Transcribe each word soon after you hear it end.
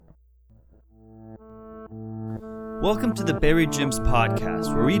Welcome to the Buried Gems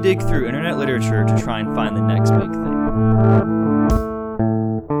podcast, where we dig through internet literature to try and find the next big thing.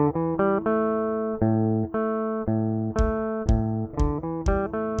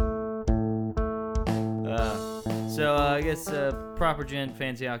 I guess proper gent,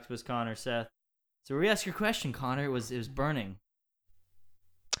 fancy octopus Connor, Seth. So we asked your question, Connor. It was burning.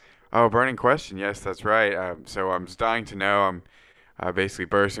 Oh, burning question. Yes, that's right. So I'm just dying to know. I'm basically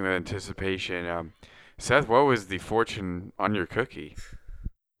bursting with anticipation. Seth, what was the fortune on your cookie?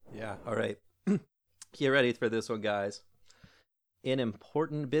 Yeah, all right. Get ready for this one, guys. An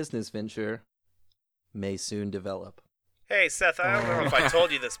important business venture may soon develop. Hey, Seth, I don't know if I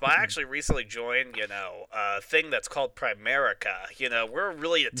told you this, but I actually recently joined, a thing that's called Primerica. We're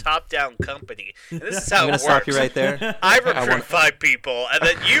really a top-down company. And this is how it works. I'm going to stop you right there. I recruit 5 people, and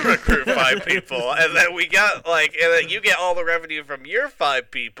then you recruit 5 people, and then we got, and then you get all the revenue from your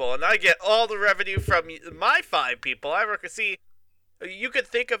 5 people, and I get all the revenue from my 5 people. See, you could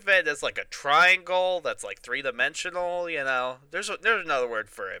think of it as like a triangle that's like 3-dimensional, There's another word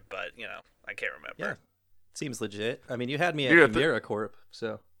for it, but, I can't remember. Yeah. Seems legit. I mean, you had me at AmeriCorp,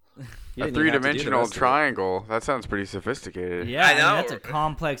 so a 3-dimensional triangle. That sounds pretty sophisticated. Yeah, I know. That's a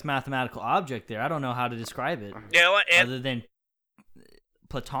complex mathematical object there. I don't know how to describe it. Other than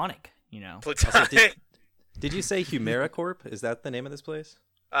platonic, Platonic. Also, did you say AmeriCorp? Is that the name of this place?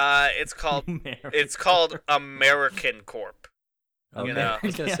 It's called American Corp. Okay.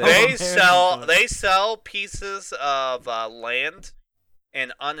 They sell pieces of land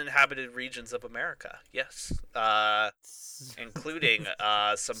in uninhabited regions of America, yes, including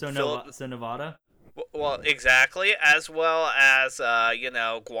some. So Nevada. Well, exactly, as well as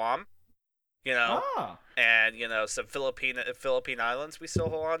Guam, and some Philippine Islands we still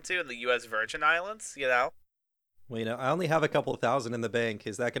hold on to, and the U.S. Virgin Islands, Well, I only have a couple of thousand in the bank.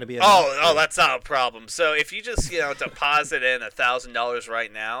 Is that going to be enough? Oh, that's not a problem. So if you just deposit in $1,000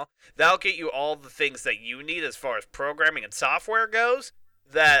 right now, that'll get you all the things that you need as far as programming and software goes.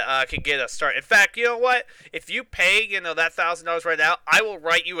 That can get us started. In fact, you know what? If you pay, that $1,000 right now, I will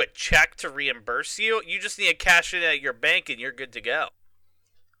write you a check to reimburse you. You just need to cash it at your bank, and you're good to go.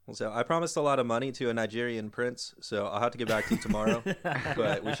 Well, so I promised a lot of money to a Nigerian prince, so I'll have to get back to you tomorrow.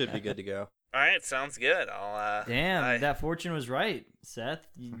 But we should be good to go. All right, sounds good. That fortune was right, Seth.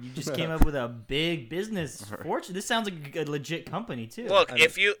 You just came up with a big business fortune. This sounds like a legit company too. Look,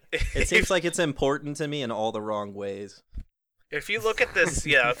 it seems like it's important to me in all the wrong ways. If you look at this,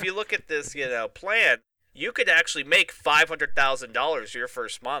 plan, you could actually make $500,000 your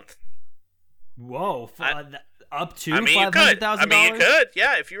first month. Whoa! Up to $500,000? You could.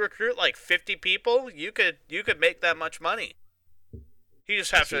 Yeah, if you recruit like 50 people, you could make that much money. You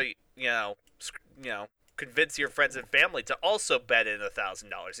just have to, convince your friends and family to also bet in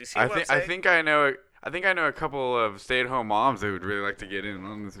 $1,000. You see what I'm saying? I think I know a couple of stay-at-home moms that would really like to get in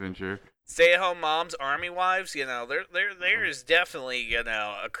on this venture. Stay-at-home moms, army wives, there is definitely,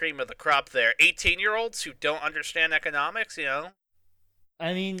 a cream of the crop there. 18-year-olds who don't understand economics,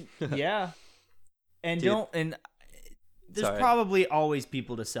 I mean, yeah. And there's probably always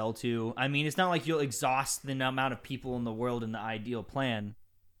people to sell to. I mean, it's not like you'll exhaust the amount of people in the world in the ideal plan.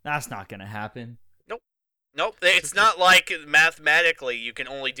 That's not going to happen. Nope, it's not like mathematically you can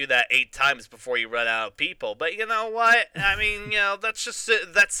only do that 8 times before you run out of people. But you know what? I mean,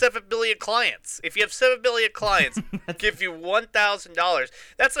 that's 7 billion clients. If you have 7 billion clients, give you $1,000,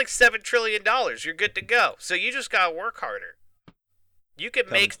 that's like $7 trillion. You're good to go. So you just gotta work harder. You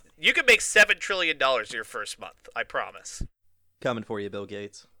could make $7 trillion your first month. I promise. Coming for you, Bill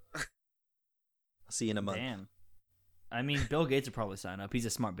Gates. I'll see you in a month. Damn. I mean, Bill Gates would probably sign up. He's a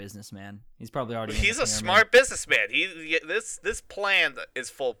smart businessman. He's probably already. He's a smart businessman. This plan is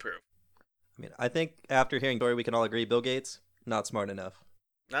foolproof. I mean, I think after hearing Dory, we can all agree Bill Gates not smart enough.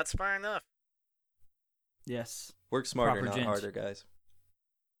 Not smart enough. Yes. Work smarter, not harder, guys.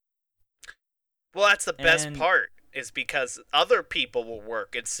 Well, that's the best part. Is because other people will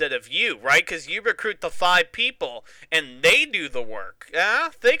work instead of you, right? Because you recruit the 5 people and they do the work.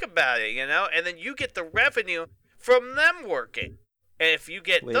 Think about it, and then you get the revenue from them working. And if you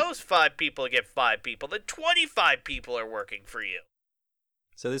get those 5 people to get 5 people, then 25 people are working for you.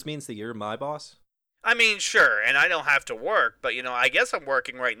 So this means that you're my boss? I mean, sure, and I don't have to work, but, I guess I'm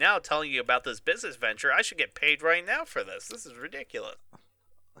working right now telling you about this business venture. I should get paid right now for this. This is ridiculous.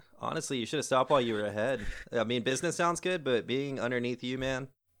 Honestly, you should have stopped while you were ahead. I mean, business sounds good, but being underneath you, man,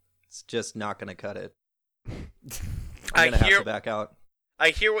 it's just not going to cut it. I'm going to have to back out. I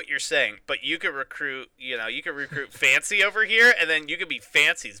hear what you're saying, but you could recruit, Fancy over here, and then you could be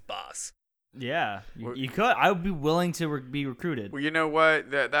Fancy's boss. Yeah, you could. I would be willing to be recruited. Well, you know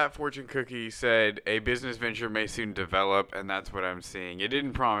what? That fortune cookie said a business venture may soon develop, and that's what I'm seeing. It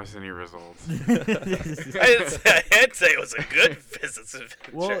didn't promise any results. I didn't say it was a good business venture.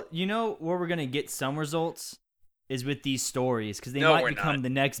 Well, you know where we're gonna get some results is with these stories, because they might become the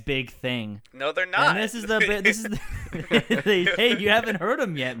next big thing. No, they're not. And this is the hey, you haven't heard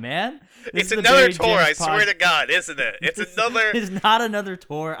them yet, man. It's another tour, I swear to God, isn't it? It's another. It's not another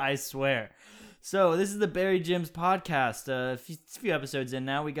tour, I swear. So this is the Barry Jim's podcast. A few episodes in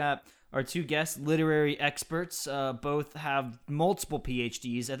now. We got our two guests, literary experts. Both have multiple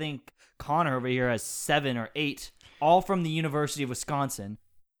PhDs. I think Connor over here has 7 or 8, all from the University of Wisconsin.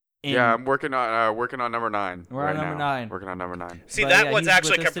 Yeah, I'm working on number 9. We're on number 9. Working on number 9. See, that one's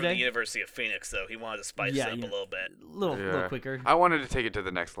actually come from the University of Phoenix, though. He wanted to spice it up a little bit. A little quicker. I wanted to take it to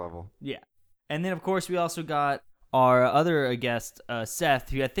the next level. Yeah. And then, of course, we also got our other guest, Seth,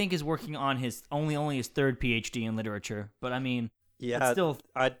 who I think is working on his only his 3rd PhD in literature. But, I mean, yeah, still...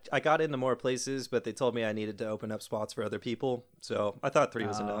 I got into more places, but they told me I needed to open up spots for other people. So I thought 3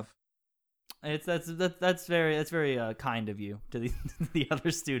 was enough. That's very kind of you to the other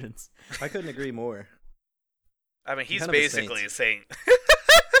students. I couldn't agree more. I mean, he's basically saying.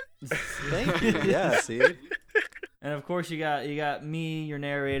 Thank you. Yeah, see. And of course, you got me, your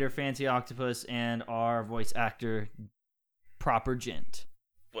narrator, Fancy Octopus, and our voice actor, Proper Gent.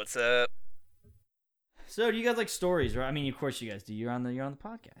 What's up? So, do you guys like stories, right? I mean, of course you guys do. You're on the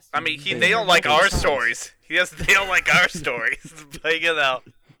podcast. I mean, they don't like our stories. They don't like our stories. But you know.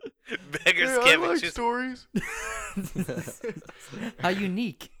 Beggars can't I like stories. How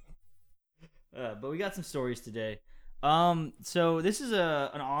unique. But we got some stories today. So this is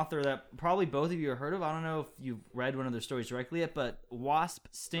an author that probably both of you have heard of. I don't know if you've read one of their stories directly yet, but Wasp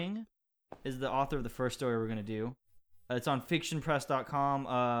Sting is the author of the first story we're going to do. It's on fictionpress.com.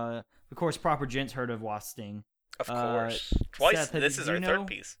 Of course, Proper Gent's heard of Wasp Sting. Of course. Twice. Seth, this is our 3rd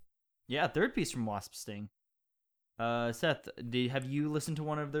piece. Yeah, 3rd piece from Wasp Sting. Seth, have you listened to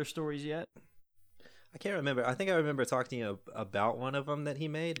one of their stories yet? I can't remember. I think I remember talking to you about one of them that he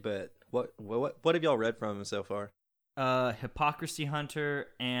made, but what have y'all read from him so far? Hypocrisy Hunter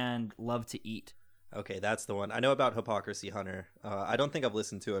and Love to Eat. Okay, that's the one. I know about Hypocrisy Hunter. I don't think I've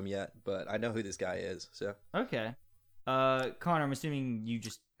listened to him yet, but I know who this guy is. So okay. Connor, I'm assuming you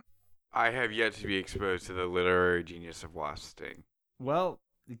just... I have yet to be exposed to the literary genius of Wasp Sting. Well,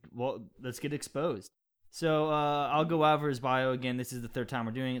 let's get exposed. So I'll go over his bio again. This is the 3rd time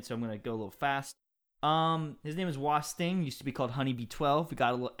we're doing it, so I'm going to go a little fast. His name is Wasp Sting. Used to be called Honeybee 12. He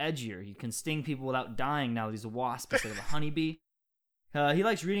got a little edgier. He can sting people without dying now that he's a wasp instead of a honeybee. He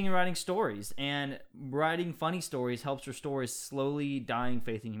likes reading and writing stories, and writing funny stories helps restore his slowly dying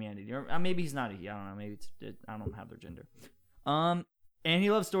faith in humanity. Or maybe he's not I don't know. Maybe I don't have their gender. And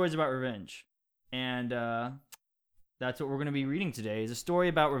he loves stories about revenge. And that's what we're going to be reading today, is a story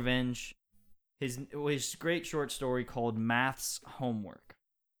about revenge. His great short story called Math's Homework.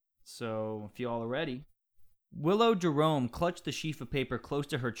 So, if you all are ready. Willow Jerome clutched the sheaf of paper close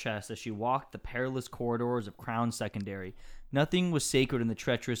to her chest as she walked the perilous corridors of Crown Secondary. Nothing was sacred in the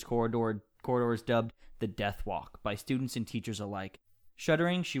treacherous corridors dubbed the Death Walk by students and teachers alike.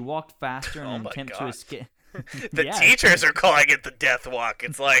 Shuddering, she walked faster in an attempt to escape. The teachers are calling it the Death Walk.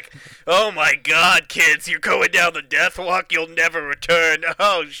 It's like, oh my God, kids, you're going down the Death Walk, you'll never return.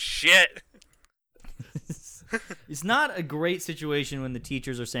 Oh, shit. It's not a great situation when the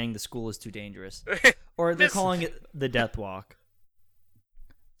teachers are saying the school is too dangerous. Or they're calling it the Death Walk.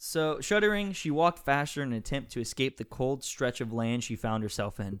 So, shuddering, she walked faster in an attempt to escape the cold stretch of land she found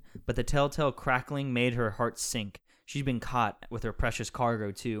herself in. But the telltale crackling made her heart sink. She'd been caught with her precious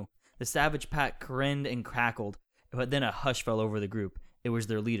cargo, too. The savage pack grinned and crackled, but then a hush fell over the group. It was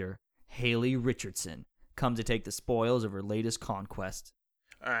their leader, Haley Richardson, come to take the spoils of her latest conquest.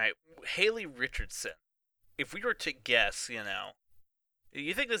 All right, Haley Richardson. If we were to guess,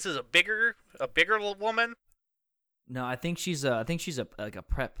 you think this is a bigger woman? No, I think she's a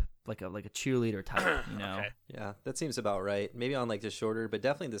prep, like a cheerleader type, Okay. Yeah, that seems about right. Maybe on like the shorter, but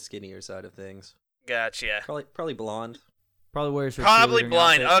definitely the skinnier side of things. Gotcha. Probably blonde. Probably wears her Probably cheerleading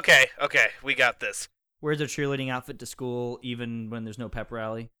blind. outfit. Okay, we got this. Wears her cheerleading outfit to school even when there's no pep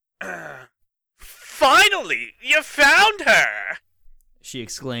rally. Finally, you found her! She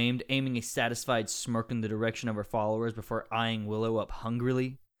exclaimed, aiming a satisfied smirk in the direction of her followers before eyeing Willow up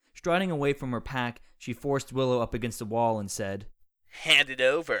hungrily. Striding away from her pack, she forced Willow up against the wall and said, "Hand it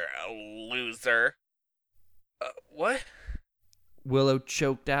over, loser." What? Willow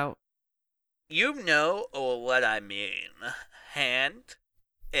choked out. You know what I mean. Hand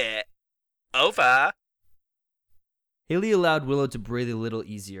it over. Haley allowed Willow to breathe a little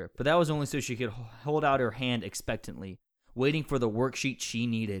easier, but that was only so she could hold out her hand expectantly, waiting for the worksheet she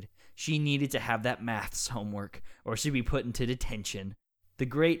needed. She needed to have that maths homework, or she'd be put into detention. The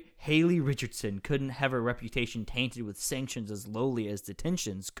great Haley Richardson couldn't have her reputation tainted with sanctions as lowly as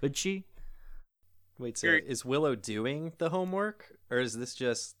detentions, could she? Wait, so is Willow doing the homework? Or is this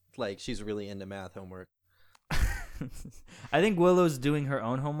just, like, she's really into math homework? I think Willow's doing her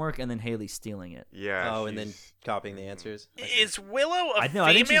own homework and then Haley's stealing it. Yeah. Oh, and then copying the answers? Is Willow a I think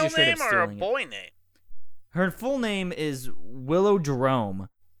she's female just straight name up or a stealing boy name? Her full name is Willow Jerome.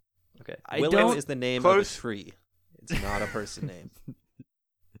 Okay. I Willow don't- is the name Close. of a tree. It's not a person name.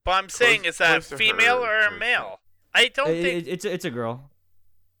 But I'm saying, is that a close to female or her. a male? I don't think. It's a girl.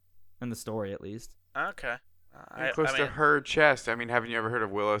 In the story, at least. Okay. Close to her chest. I mean, haven't you ever heard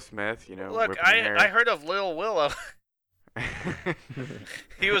of Willow Smith? You know, Look, whipping hair? I heard of Lil Willow.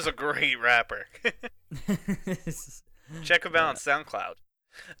 He was a great rapper. Check him out on SoundCloud.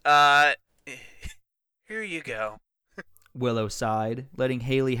 Here you go. Willow sighed, letting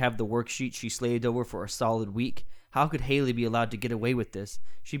Haley have the worksheet she slaved over for a solid week. How could Haley be allowed to get away with this?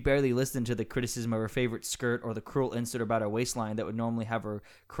 She barely listened to the criticism of her favorite skirt or the cruel insert about her waistline that would normally have her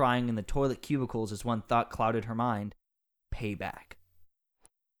crying in the toilet cubicles as one thought clouded her mind. Payback.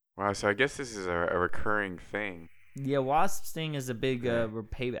 Wow, so I guess this is a recurring thing. Yeah, Wasp Sting is a big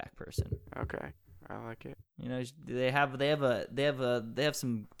payback person. Okay, I like it. You know, they have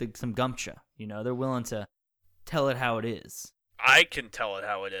some gumption. You know, they're willing to tell it how it is. I can tell it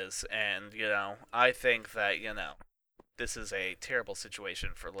how it is, and, I think that, this is a terrible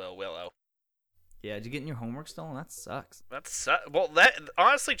situation for Lil Willow. Yeah, did you get your homework stolen? That sucks. Well, that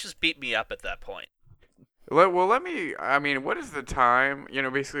honestly just beat me up at that point. I mean, what is the time,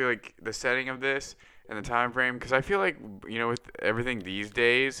 basically like the setting of this and the time frame? Because I feel like, with everything these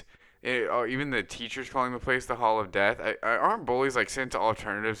days, even the teachers calling the place the Hall of Death, aren't bullies like sent to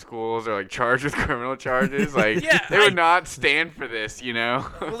alternative schools or like charged with criminal charges? Like, Yeah, they would not stand for this, Well,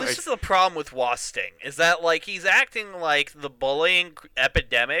 Like, this is the problem with Wasting, is that, like, he's acting like the bullying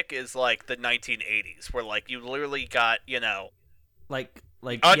epidemic is, like, the 1980s, where, like, you literally got, Like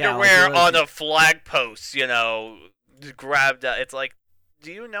underwear on a flag post, grabbed. It's like,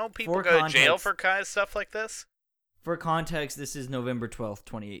 do you know people For go to jail context- for kind of stuff like this? For context, this is November 12th,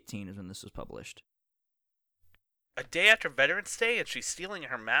 2018 is when this was published. A day after Veterans Day, and she's stealing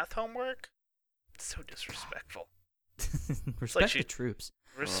her math homework? It's so disrespectful. Respect the troops.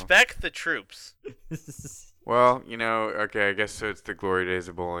 Respect the troops. well, okay, I guess so. It's the glory days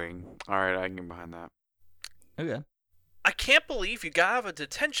of bullying. All right, I can get behind that. Okay. I can't believe you got out of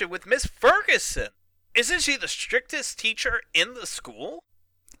detention with Miss Ferguson. Isn't she the strictest teacher in the school?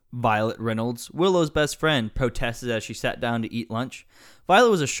 Violet Reynolds, Willow's best friend, protested as she sat down to eat lunch. Violet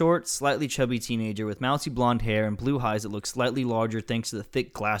was a short, slightly chubby teenager with mousy blonde hair and blue eyes that looked slightly larger thanks to the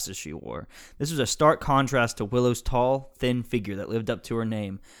thick glasses she wore. This was a stark contrast to Willow's tall, thin figure that lived up to her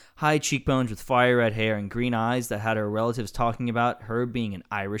name. High cheekbones with fire-red hair and green eyes that had her relatives talking about her being an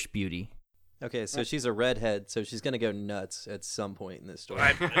Irish beauty. Okay, so she's a redhead, so she's going to go nuts at some point in this story.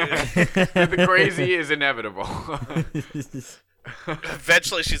 The crazy is inevitable.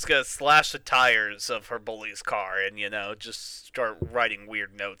 Eventually, she's gonna slash the tires of her bully's car and, just start writing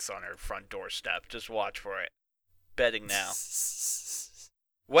weird notes on her front doorstep. Just watch for it. Betting now.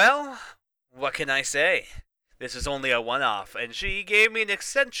 Well, what can I say? This is only a one-off, and she gave me an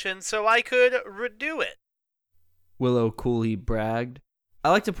extension so I could redo it. Willow coolly bragged. I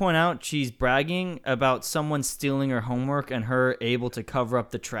like to point out she's bragging about someone stealing her homework and her able to cover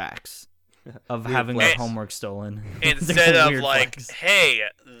up the tracks of having her homework stolen. Instead of like, flex. hey,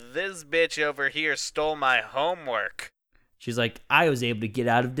 this bitch over here stole my homework. She's like, I was able to get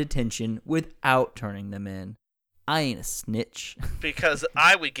out of detention without turning them in. I ain't a snitch. Because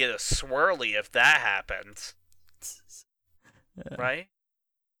I would get a swirly if that happened. Right?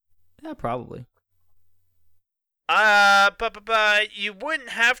 Yeah, probably. But you wouldn't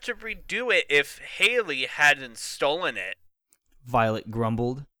have to redo it if Haley hadn't stolen it. Violet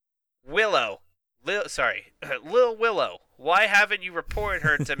grumbled. Lil Willow, why haven't you reported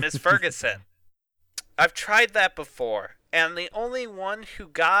her to Miss Ferguson? I've tried that before, and the only one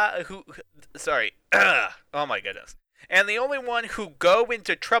oh my goodness. And the only one who go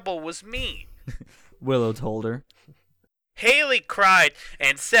into trouble was me. Willow told her. Haley cried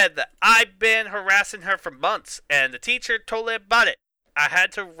and said that I'd been harassing her for months, and the teacher told her about it. I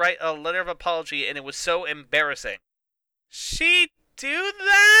had to write a letter of apology, and it was so embarrassing. She do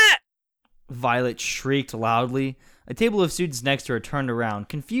that? Violet shrieked loudly. A table of students next to her turned around,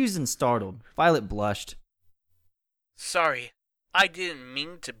 confused and startled. Violet blushed. Sorry, I didn't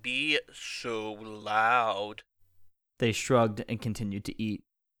mean to be so loud. They shrugged and continued to eat.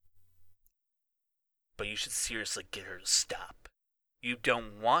 But you should seriously get her to stop. You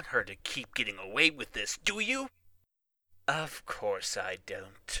don't want her to keep getting away with this, do you? Of course I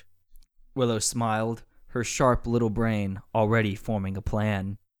don't. Willow smiled, her sharp little brain already forming a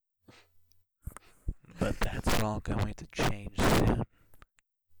plan. But that's all going to change soon.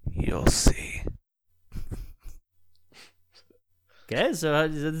 You'll see. Okay, so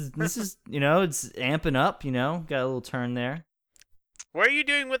this is, it's amping up, got a little turn there. What are you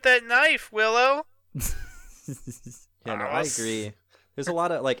doing with that knife, Willow? Yeah, no, I agree. There's a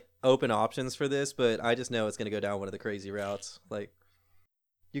lot of, open options for this, but I just know it's going to go down one of the crazy routes.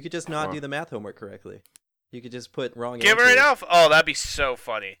 You could just not do the math homework correctly. You could just put wrong Give answers. her an elf. Oh, that'd be so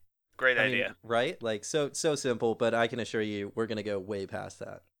funny. Great idea. Mean, right? So simple, but I can assure you we're going to go way past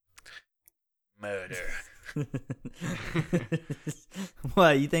that. Murder.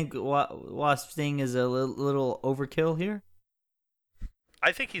 What, you think Wasp Sting is a little overkill here?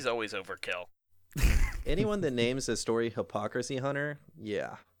 I think he's always overkill. Anyone that names a story Hypocrisy Hunter,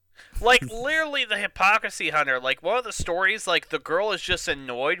 yeah. Literally the Hypocrisy Hunter. One of the stories, the girl is just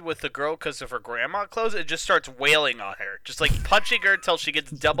annoyed with the girl because of her grandma clothes and just starts wailing on her. Just, punching her until she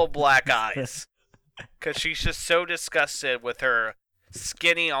gets double black eyes. Because she's just so disgusted with her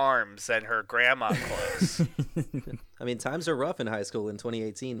skinny arms and her grandma clothes. I mean, times are rough in high school in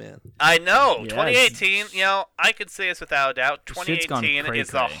 2018, man. I know. Yes. 2018, I could say this without a doubt. 2018 is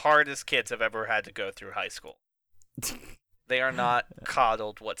the cray. hardest kids have ever had to go through high school. They are not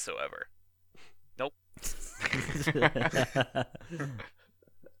coddled whatsoever. Nope.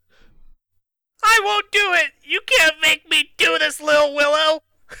 I won't do it! You can't make me do this, little Willow!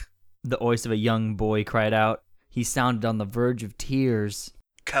 The voice of a young boy cried out. He sounded on the verge of tears.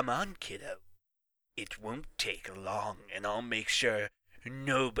 Come on, kiddo. It won't take long, and I'll make sure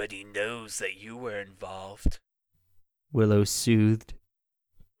nobody knows that you were involved. Willow soothed.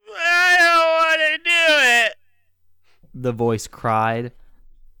 I don't want to do it! The voice cried.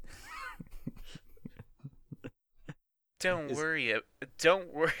 Don't worry.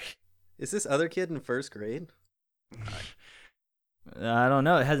 Is this other kid in first grade? I don't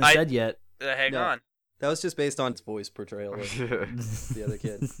know. It hasn't said yet. Hang on. That was just based on his voice portrayal of the other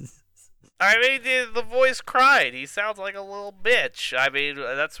kid. I mean, the voice cried. He sounds like a little bitch. I mean,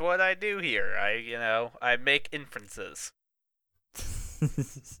 that's what I do here. I make inferences.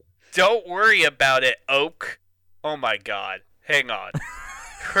 Don't worry about it, Oak. Oh my god. Hang on.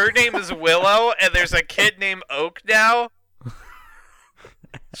 Her name is Willow, and there's a kid named Oak now?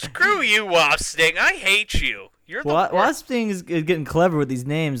 Screw you, Wasp Sting. I hate you. You're the worst. Wasp Sting is getting clever with these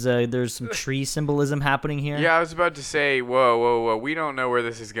names. There's some tree symbolism happening here. Yeah, I was about to say, whoa. We don't know where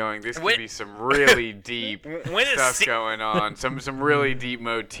this is going. This could be some really deep stuff going on. Some really deep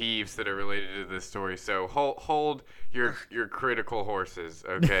motifs that are related to this story. So hold your critical horses,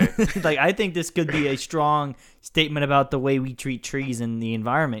 okay? I think this could be a strong statement about the way we treat trees and the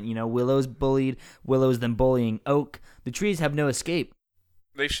environment. Willow's bullied. Willow's then bullying Oak. The trees have no escape.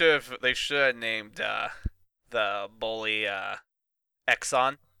 They should have named the bully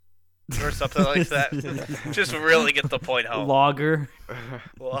Exxon or something like that. Just really get the point home. Logger.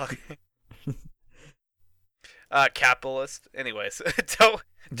 Capitalist. Anyways, don't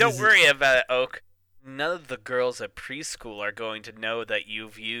worry about it, Oak. None of the girls at preschool are going to know that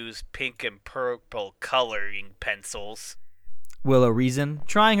you've used pink and purple coloring pencils. Willow reasoned,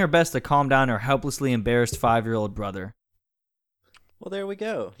 trying her best to calm down her helplessly embarrassed 5-year-old brother. Well, there we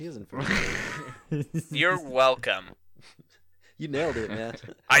go. He was in first grade. You're welcome. You nailed it, man.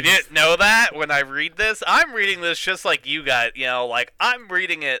 I didn't know that when I read this. I'm reading this just like you guys, I'm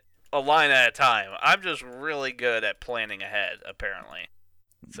reading it a line at a time. I'm just really good at planning ahead, apparently.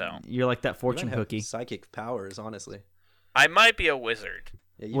 So you're like that fortune you might have cookie. Psychic powers, honestly. I might be a wizard.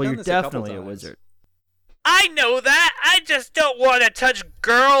 Yeah, You're definitely a wizard. I know that. I just don't want to touch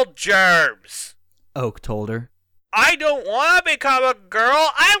girl germs. Oak told her. I don't want to become a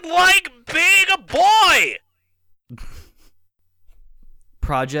girl. I like being a boy.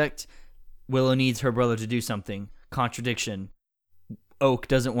 Project. Willow needs her brother to do something. Contradiction. Oak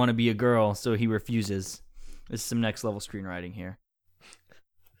doesn't want to be a girl, so he refuses. This is some next level screenwriting here.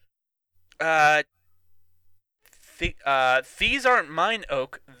 These aren't mine,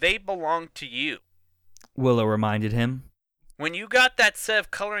 Oak. They belong to you. Willow reminded him. When you got that set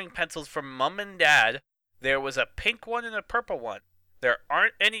of coloring pencils from Mum and Dad, there was a pink one and a purple one. There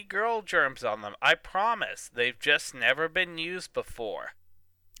aren't any girl germs on them, I promise. They've just never been used before.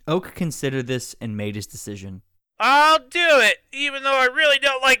 Oak considered this and made his decision. I'll do it, even though I really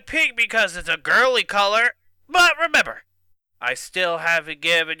don't like pink because it's a girly color. But remember, I still haven't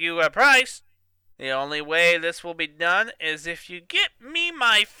given you a price. The only way this will be done is if you get me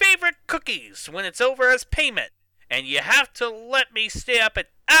my favorite cookies when it's over as payment. And you have to let me stay up an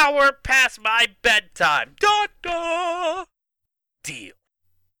hour past my bedtime. Da-da! Deal.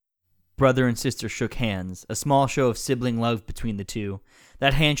 Brother and sister shook hands, a small show of sibling love between the two.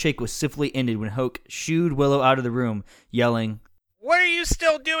 That handshake was swiftly ended when Hoke shooed Willow out of the room, yelling, "What are you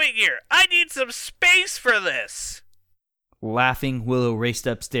still doing here? I need some space for this!" Laughing, Willow raced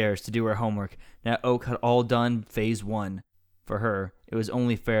upstairs to do her homework. Now Oak had all done Phase 1. For her, it was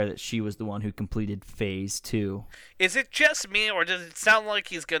only fair that she was the one who completed Phase 2. Is it just me, or does it sound like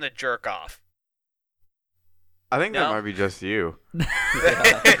he's gonna jerk off? I think that might be just you.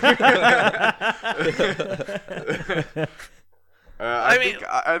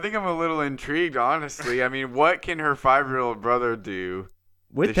 I think I'm a little intrigued, honestly. I mean, what can her 5-year-old brother do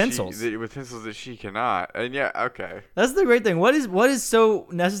with pencils? With pencils that she cannot. And yeah, okay. That's the great thing. What is so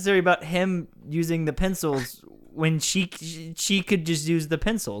necessary about him using the pencils when she could just use the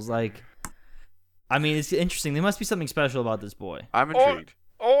pencils? Like, I mean, it's interesting. There must be something special about this boy. I'm intrigued.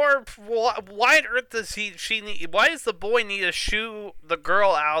 Or why on earth does why does the boy need to shoo the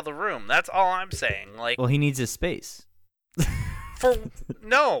girl out of the room? That's all I'm saying. Like, well, he needs his space.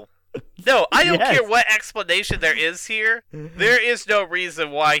 No, I don't care what explanation there is here. There is no reason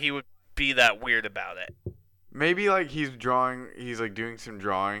why he would be that weird about it. Maybe like he's like doing some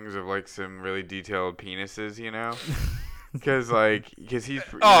drawings of like some really detailed penises, you know? Because he's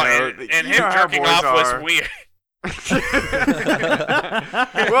and him jerking off was weird. Well,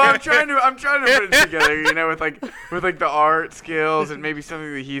 I'm trying to put it together, you know, with the art skills and maybe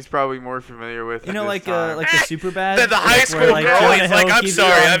something that he's probably more familiar with. You know, like the Superbad. The high school girl. He's like, I'm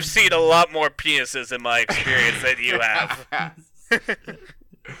sorry, I've seen a lot more penises in my experience than you have.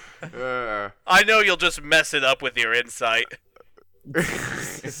 I know you'll just mess it up with your insight.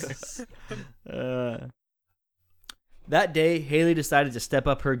 That day, Haley decided to step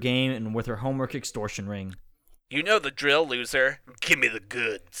up her game and with her homework extortion ring. You know the drill, loser. Give me the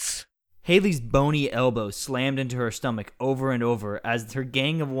goods. Haley's bony elbow slammed into her stomach over and over as her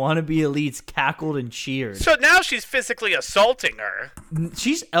gang of wannabe elites cackled and cheered. So now she's physically assaulting her.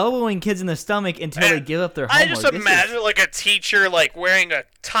 She's elbowing kids in the stomach until they give up their homework. I just imagine like a teacher like wearing a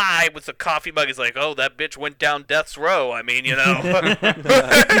tie with a coffee mug is like, oh, that bitch went down death's row. I mean, you know.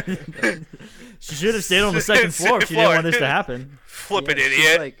 She should have stayed on the second floor if she didn't want this to happen. Flippin'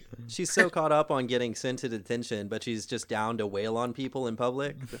 idiot. She's so caught up on getting sent to detention, but she's just down to wail on people in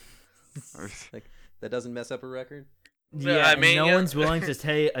public. Like, that doesn't mess up her record? Yeah, I mean, no one's willing to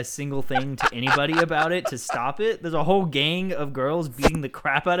say a single thing to anybody about it to stop it. There's a whole gang of girls beating the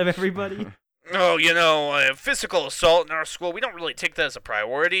crap out of everybody. Oh, you know, physical assault in our school, we don't really take that as a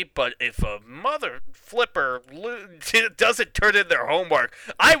priority, but if a mother flipper doesn't turn in their homework,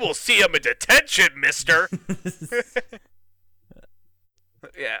 I will see him in detention, mister.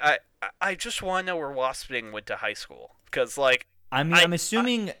 Yeah, I just want to know where Wasping went to high school, because, like... I'm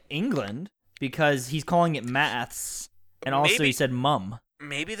assuming England, because he's calling it maths, and also he said mum.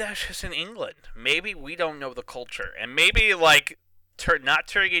 Maybe that's just in England. Maybe we don't know the culture, and maybe, like, not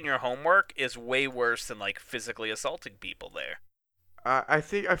turning in your homework is way worse than, like, physically assaulting people there. I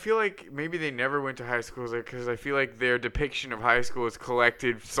feel like maybe they never went to high schools because I feel like their depiction of high school is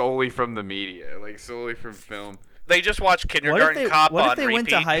collected solely from the media, like solely from film. They just watch Kindergarten Cop on repeat. What if they went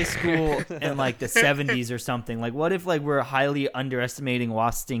to high school in like the 70s or something? Like, what if like we're highly underestimating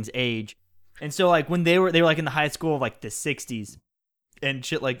Wasping's age, and so like when they were like in the high school of like the 60s, and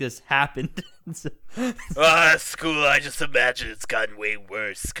shit like this happened. School, I just imagine it's gotten way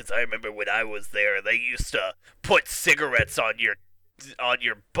worse. Because I remember when I was there, they used to put cigarettes on your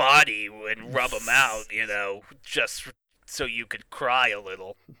body and rub them out, you know, just so you could cry a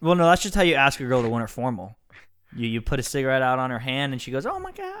little. Well, no, that's just how you ask a girl to wear her formal. You put a cigarette out on her hand, and she goes, "Oh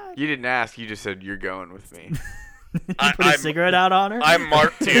my god!" You didn't ask. You just said, "You're going with me." You put a cigarette out on her. I'm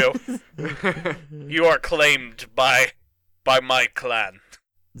marked you. You are claimed by my clan.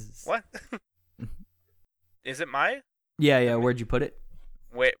 What? Is it my? Yeah. Where'd you put it?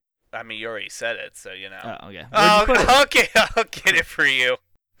 Wait, I mean, you already said it, so you know. Oh, okay. Okay, I'll get it for you.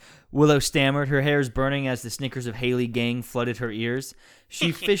 Willow stammered, her hairs burning as the Snickers of Haley gang flooded her ears.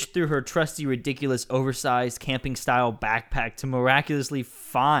 She fished through her trusty, ridiculous, oversized, camping-style backpack to miraculously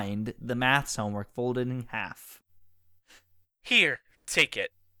find the maths homework folded in half. Here, take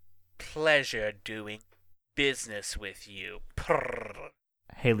it. Pleasure doing business with you. Prrr.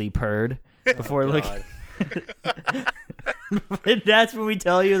 Haley purred before looking. That's when we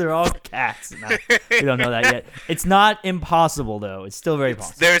tell you they're all cats. No, we don't know that yet. It's not impossible, though. It's still very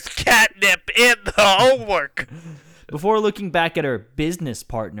possible. There's catnip in the homework. before looking back at her business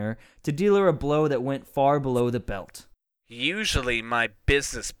partner to deal her a blow that went far below the belt. Usually my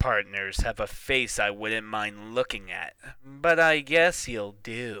business partners have a face I wouldn't mind looking at, but I guess you'll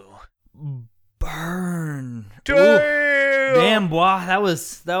do. Burn. Damn, boy, that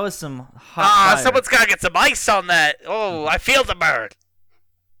was some hot fire. Someone's gotta get some ice on that. Oh, I feel the burn.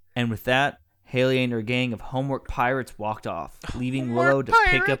 And with that, Haley and her gang of homework pirates walked off, leaving Willow to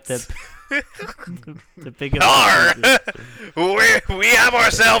pick up the we have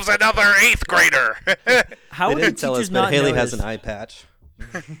ourselves another 8th grader. How they would didn't the tell us, teachers but not Haley notice? has an eye patch.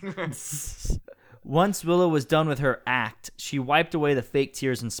 Once Willow was done with her act, she wiped away the fake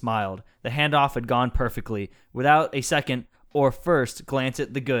tears and smiled. The handoff had gone perfectly. Without a second or first glance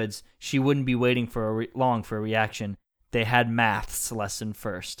at the goods, she wouldn't be waiting for long for a reaction. They had maths lesson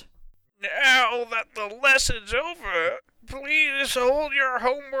first. Now that the lesson's over, please hold your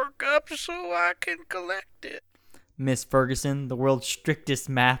homework up so I can collect it. Miss Ferguson, the world's strictest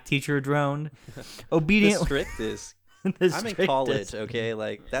math teacher, droned. The Obediently, strictest. the I'm in strictest. college, okay?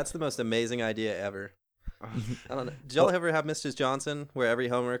 Like, that's the most amazing idea ever. I don't know. Did y'all ever have Mrs. Johnson, where every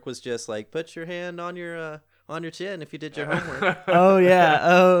homework was just like, put your hand on your chin if you did your homework? Oh yeah.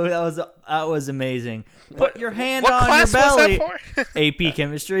 Oh, that was amazing. Put your hand What on class your belly. was that for? AP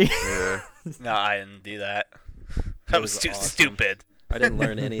chemistry. Yeah. No, I didn't do that. That was too awesome. stupid. I didn't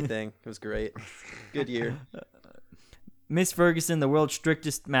learn anything. It was great. Good year. Miss Ferguson, the world's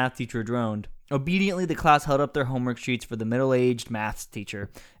strictest math teacher, droned. Obediently, the class held up their homework sheets for the middle-aged maths teacher,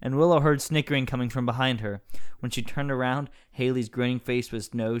 and Willow heard snickering coming from behind her. When she turned around, Haley's grinning face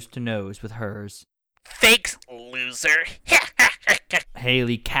was nose to nose with hers. Thanks, loser.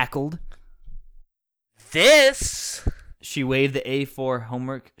 Haley cackled. This She waved the A4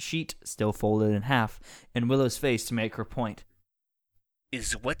 homework sheet, still folded in half, in Willow's face to make her point.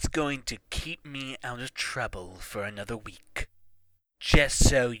 is what's going to keep me out of trouble for another week. Just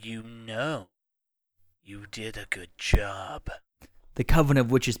so you know, you did a good job. The coven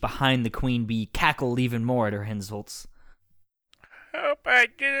of witches behind the queen bee cackled even more at her insults. Hope I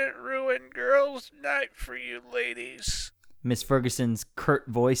didn't ruin girls' night for you ladies. Miss Ferguson's curt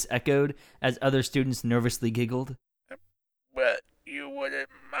voice echoed as other students nervously giggled. But you wouldn't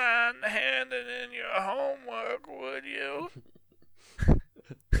mind handing in your homework, would you?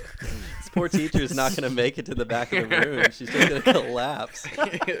 This poor teacher's not going to make it to the back of the room. She's just going to collapse.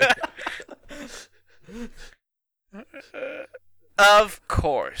 Of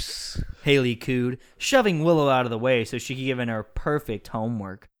course. Haley cooed, shoving Willow out of the way so she could give in her perfect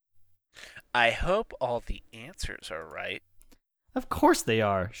homework. I hope all the answers are right. Of course they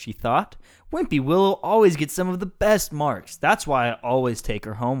are, she thought. Wimpy Willow always gets some of the best marks. That's why I always take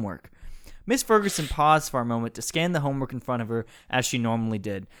her homework. Miss Ferguson paused for a moment to scan the homework in front of her as she normally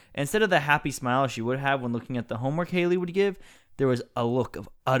did. Instead of the happy smile she would have when looking at the homework Haley would give, there was a look of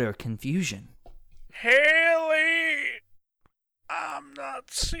utter confusion. Haley! I'm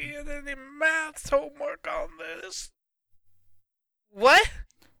not seeing any math homework on this. What?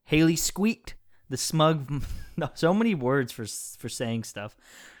 Haley squeaked. The smug... so many words for saying stuff.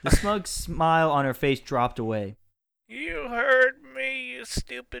 The smug smile on her face dropped away. You heard me, you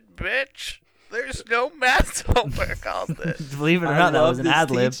stupid bitch. There's no math homework on this. Believe it or not, that was an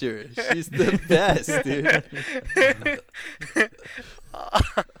ad-lib. Teacher. She's the best, dude.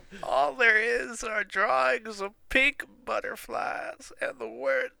 All there is are drawings of pink butterflies and the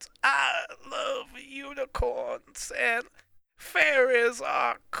words, I love unicorns, and fairies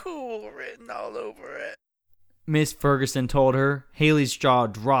are cool written all over it. Miss Ferguson told her. Haley's jaw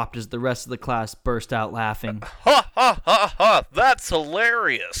dropped as the rest of the class burst out laughing. Ha ha ha ha, that's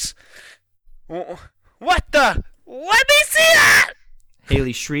hilarious. What the? Let me see that!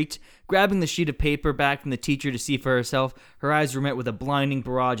 Haley shrieked, grabbing the sheet of paper back from the teacher to see for herself. Her eyes were met with a blinding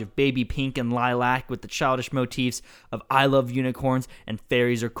barrage of baby pink and lilac with the childish motifs of I love unicorns and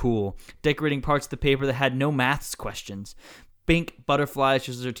fairies are cool, decorating parts of the paper that had no maths questions. Pink butterflies,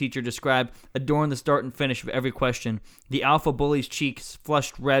 just as her teacher described, adorned the start and finish of every question. The alpha bully's cheeks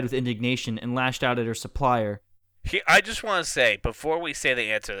flushed red with indignation and lashed out at her supplier. I just want to say, before we say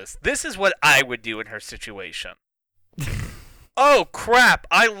the answer to this is what I would do in her situation. Oh, crap.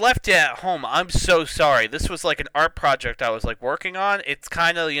 I left it at home. I'm so sorry. This was like an art project I was like working on. It's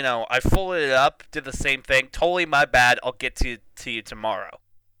kind of, I folded it up, did the same thing. Totally my bad. I'll get to you tomorrow.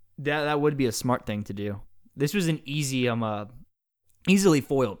 That would be a smart thing to do. This was an easily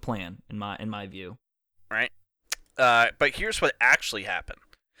foiled plan in my view. Right? But here's what actually happened.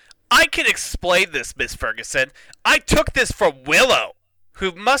 I can explain this, Miss Ferguson. I took this from Willow,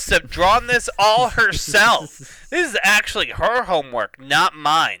 who must have drawn this all herself. This is actually her homework, not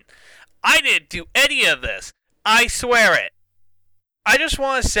mine. I didn't do any of this. I swear it. I just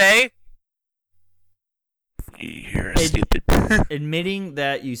want to say, you're stupid. Admitting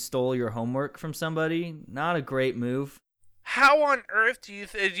that you stole your homework from somebody, not a great move. How on earth do you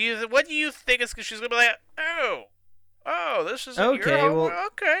what do you think is, she's gonna be like, this is okay, your well, homework.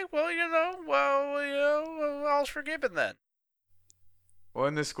 Okay, well, all's forgiven then. Well,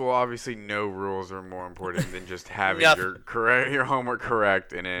 in this school, obviously, no rules are more important than just having your homework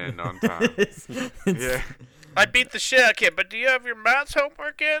correct and in on time. Yeah. I beat the shit out of kid, but do you have your maths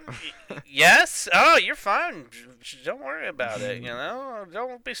homework in? Yes? Oh, you're fine. Don't worry about it,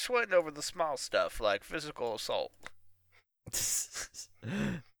 Don't be sweating over the small stuff like physical assault.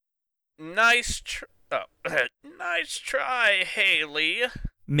 Nice try, Haley.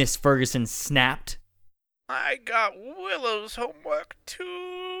 Miss Ferguson snapped. I got Willow's homework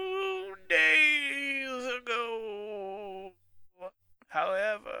 2 days ago.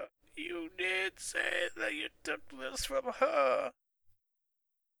 However, you did say that you took this from her.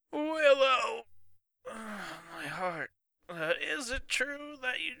 Willow! My heart. Is it true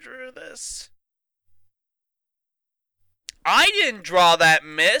that you drew this? I didn't draw that,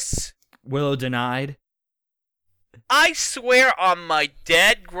 miss. Willow denied. I swear on my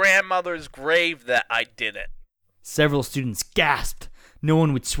dead grandmother's grave that I didn't. Several students gasped. No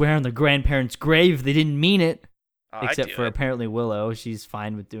one would swear on their grandparents' grave if they didn't mean it. Except for apparently Willow. She's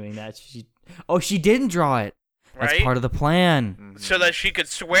fine with doing that. She didn't draw it. That's right? Part of the plan. So that she could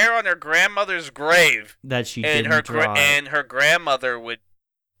swear on her grandmother's grave that she didn't draw it. And her grandmother would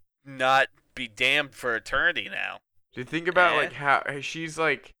not be damned for eternity now. Do you think about like how she's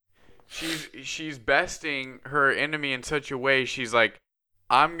like, she's besting her enemy in such a way? She's like,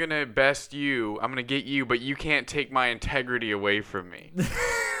 I'm gonna best you. I'm gonna get you, but you can't take my integrity away from me.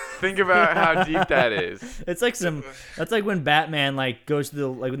 Think about how deep that is. It's like that's like when Batman goes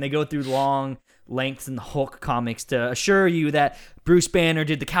through when they go through long lengths in the Hulk comics to assure you that Bruce Banner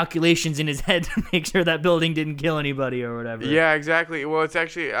did the calculations in his head to make sure that building didn't kill anybody or whatever. Yeah, exactly. Well, it's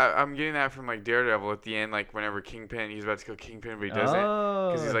actually I'm getting that from Daredevil at the end, whenever he's about to kill Kingpin, but he doesn't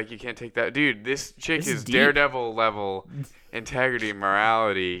because he's like, you can't take that, dude. This chick is Daredevil level integrity and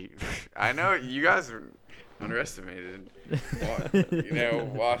morality. I know you guys are underestimated.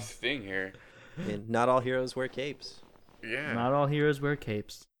 Lost Sting here. And not all heroes wear capes. Yeah. Not all heroes wear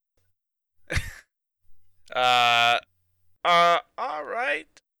capes. All right.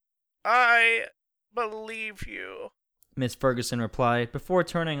 I believe you. Miss Ferguson replied before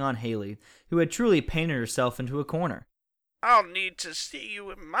turning on Haley, who had truly painted herself into a corner. I'll need to see you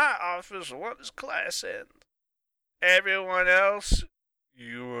in my office once class ends. Everyone else,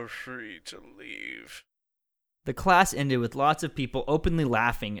 you are free to leave. The class ended with lots of people openly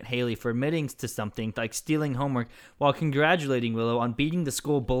laughing at Haley for admitting to something like stealing homework while congratulating Willow on beating the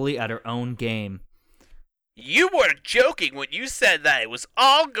school bully at her own game. You weren't joking when you said that it was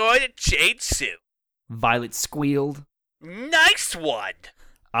all going to change soon. Violet squealed. Nice one.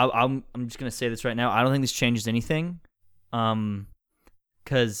 I'm just going to say this right now. I don't think this changes anything.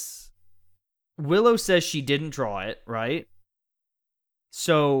 Because Willow says she didn't draw it, right?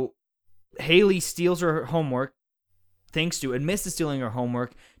 So Haley steals her homework, admits to stealing her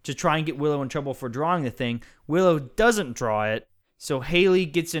homework to try and get Willow in trouble for drawing the thing. Willow doesn't draw it, so Haley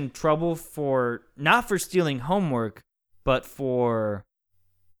gets in trouble not for stealing homework, but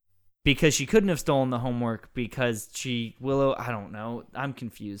because she couldn't have stolen the homework because Willow, I don't know. I'm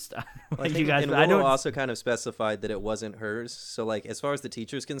confused. Willow also kind of specified that it wasn't hers. So as far as the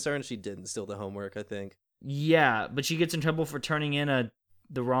teacher's concerned, she didn't steal the homework, I think. Yeah, but she gets in trouble for turning in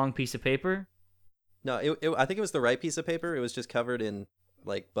the wrong piece of paper? No, I think it was the right piece of paper. It was just covered in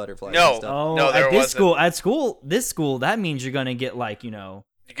butterflies and stuff. Oh, no, there wasn't. This school, that means you're gonna get you're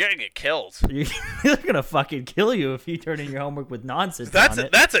gonna get killed. They're gonna fucking kill you if you turn in your homework with nonsense. That's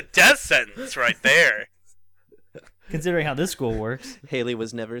a death sentence right there. Considering how this school works. Haley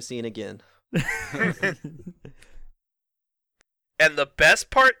was never seen again. And the best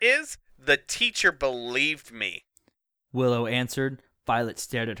part is, the teacher believed me. Willow answered. Violet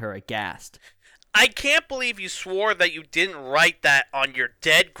stared at her aghast. I can't believe you swore that you didn't write that on your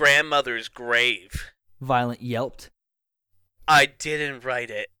dead grandmother's grave. Violet yelped. I didn't write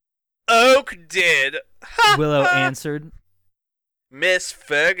it. Oak did. Willow answered. Miss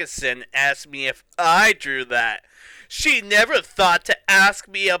Ferguson asked me if I drew that. She never thought to ask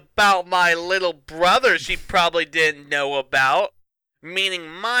me about my little brother she probably didn't know about. Meaning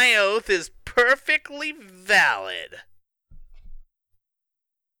my oath is perfectly valid.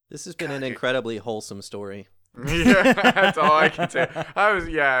 This has been an incredibly wholesome story. Yeah, that's all I can say.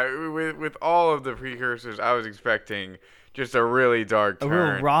 With all of the precursors, I was expecting just a really dark turn.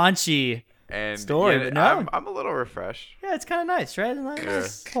 A real raunchy and story, yeah, but no. I'm a little refreshed. Yeah, it's kind of nice, right? A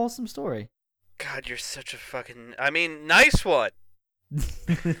nice, wholesome story. God, you're such a fucking... I mean, nice one.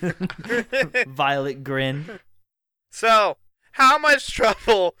 Violet grin. So, how much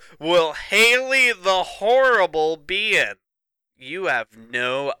trouble will Haley the Horrible be in? You have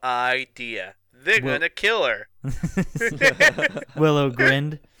no idea. They're gonna kill her. Willow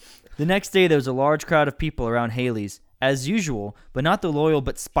grinned. The next day, there was a large crowd of people around Haley's, as usual, but not the loyal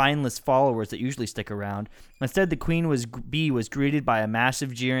but spineless followers that usually stick around. Instead, the queen bee was greeted by a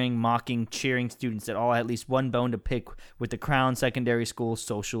massive jeering, mocking, cheering students that all had at least one bone to pick with the Crown Secondary School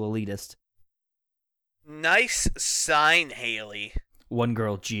social elitist. Nice sign, Haley. One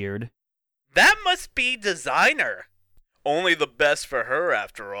girl jeered. That must be designer. Only the best for her,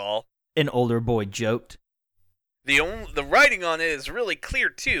 after all. An older boy joked. The writing on it is really clear,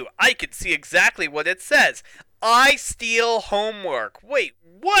 too. I can see exactly what it says. I steal homework. Wait,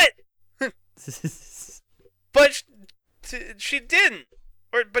 what? But she didn't.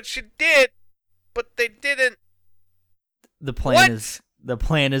 But she did. But they didn't. The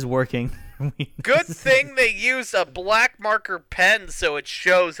plan is working. Good thing they used a black marker pen so it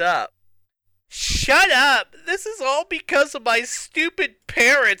shows up. Shut up! This is all because of my stupid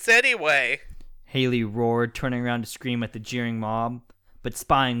parents anyway. Haley roared, turning around to scream at the jeering mob, but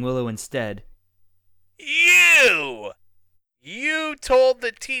spying Willow instead. You! You told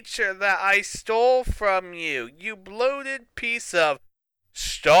the teacher that I stole from you, you bloated piece of...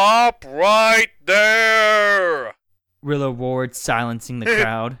 Stop right there! Willow roared, silencing the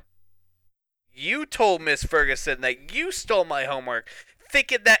crowd. You told Miss Ferguson that you stole my homework,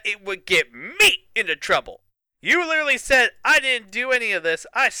 thinking that it would get me into trouble. You literally said I didn't do any of this,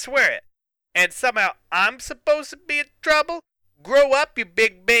 I swear it. And somehow I'm supposed to be in trouble? Grow up, you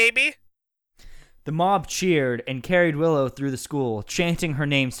big baby. The mob cheered and carried Willow through the school, chanting her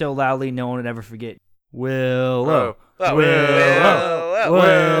name so loudly no one would ever forget. Willow. Willow.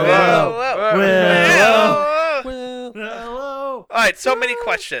 Alright, so many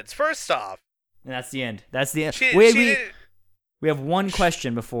questions. First off. And that's the end. We have one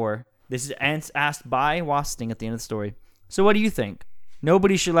question before. This is asked by Wasting at the end of the story. So what do you think?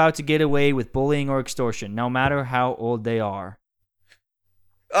 Nobody should allow to get away with bullying or extortion, no matter how old they are.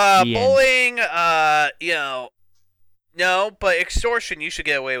 Bullying, no, but extortion, you should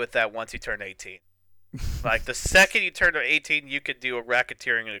get away with that once you turn 18. Like, the second you turn 18, you could do a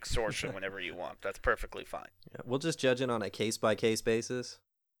racketeering and extortion whenever you want. That's perfectly fine. Yeah, we'll just judge it on a case-by-case basis.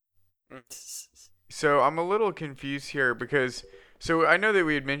 So I'm a little confused here because... So I know that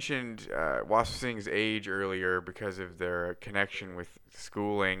we had mentioned Wasp Sing's age earlier because of their connection with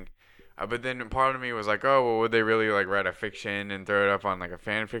schooling. But then part of me was like, oh, well, would they really like write a fiction and throw it up on like a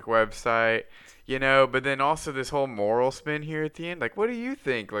fanfic website? You know, but then also this whole moral spin here at the end. Like, what do you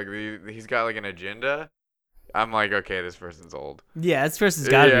think? Like, he's got like an agenda? I'm like, okay, this person's old. Yeah, this person's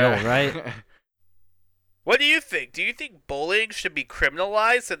got to be old, right? What do you think? Do you think bullying should be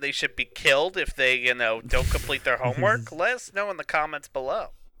criminalized and they should be killed if they, don't complete their homework? Let us know in the comments below.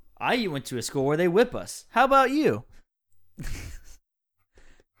 I went to a school where they whip us. How about you?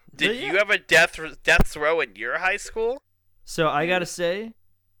 Did you have a death row in your high school? So I gotta say,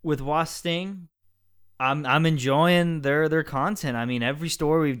 with Wasting, I'm enjoying their content. I mean, every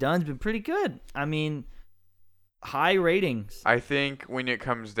story we've done has been pretty good. I mean, high ratings. I think when it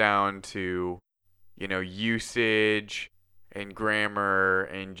comes down to, usage and grammar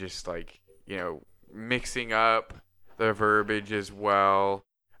and just like, mixing up the verbiage as well.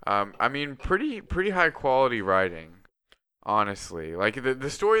 I mean, pretty high quality writing, honestly. Like the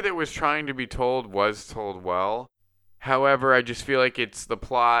story that was trying to be told was told well. However, I just feel like it's the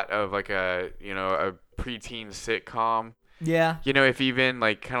plot of like a preteen sitcom. Yeah. If even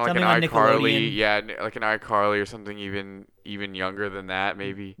like kind of like an iCarly, like an iCarly or something even younger than that,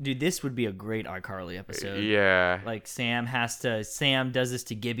 maybe. Dude, this would be a great iCarly episode. Yeah. Like Sam does this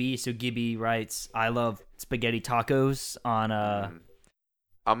to Gibby, so Gibby writes, "I love spaghetti tacos" on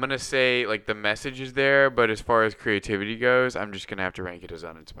I'm gonna say like the message is there, but as far as creativity goes, I'm just gonna have to rank it as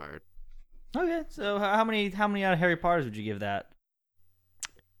uninspired. Okay, so how many out of Harry Potters would you give that?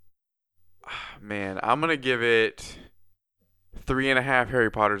 Man, I'm gonna give it 3.5 Harry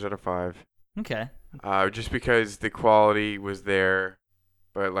Potters out of 5. Okay. Just because the quality was there,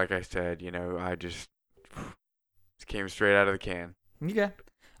 but like I said, I just came straight out of the can. Okay.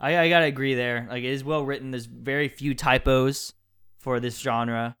 I gotta agree there. Like, it is well written. There's very few typos for this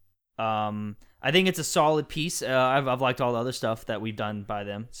genre. I think it's a solid piece. I've liked all the other stuff that we've done by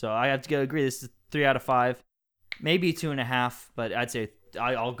them, so I have to agree. This is 3 out of 5, maybe 2.5, but I'd say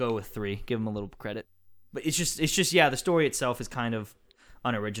I'll go with 3. Give them a little credit. But it's just yeah, the story itself is kind of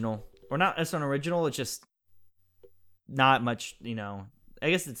unoriginal. or not as an original. It's just not much, I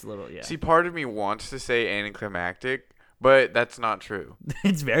guess it's a little, yeah. See, part of me wants to say anticlimactic, but that's not true.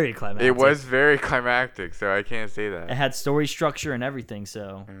 It's very climactic. It was very climactic, so I can't say that. It had story structure and everything,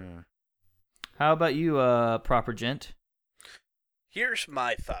 so. How about you, proper gent? Here's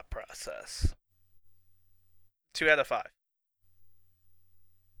my thought process. 2 out of 5.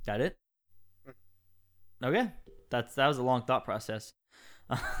 Got it? Okay. That was a long thought process.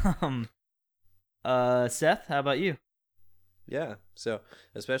 Seth, how about you? Yeah, so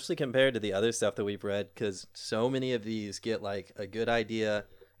especially compared to the other stuff that we've read, because so many of these get like a good idea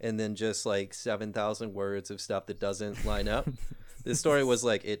and then just like 7,000 words of stuff that doesn't line up. This story was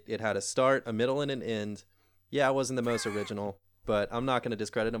like, it had a start, a middle, and an end. Yeah, it wasn't the most original, but I'm not going to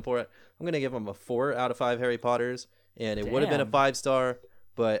discredit him for it. I'm going to give him a 4 out of 5 Harry Potters, and it would have been a 5-star,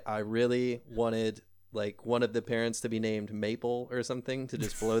 but I really wanted like one of the parents to be named Maple or something to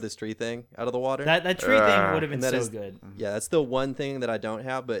just blow this tree thing out of the water. That tree thing would have been so good. Yeah, that's the one thing that I don't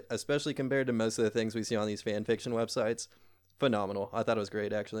have, but especially compared to most of the things we see on these fan fiction websites, phenomenal. I thought it was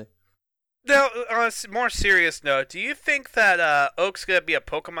great, actually. Now, on a more serious note, do you think that Oak's going to be a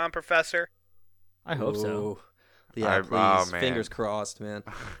Pokemon professor? I hope so. Yeah, please. Fingers crossed, man.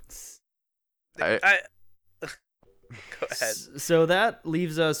 Go ahead. So that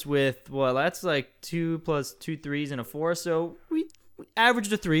leaves us with, well, that's like 2 plus 2 3s and a 4. So we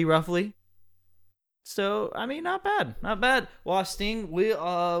averaged a 3 roughly. So I mean, not bad. Wasp Sting,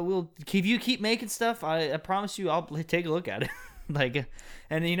 we'll keep making stuff. I promise you, I'll take a look at it.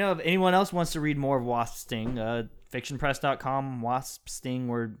 And if anyone else wants to read more of Wasp Sting, fictionpress.com, Wasp Sting,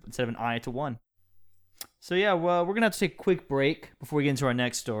 word instead of an I to 1. So yeah, well, we're gonna have to take a quick break before we get into our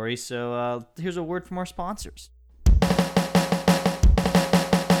next story. So here's a word from our sponsors.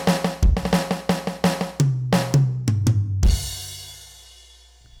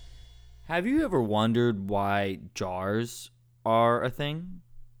 Have you ever wondered why jars are a thing?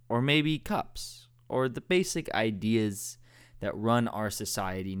 Or maybe cups? Or the basic ideas that run our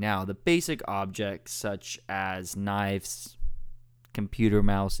society now? The basic objects such as knives, computer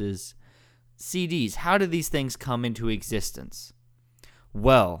mouses, CDs. How do these things come into existence?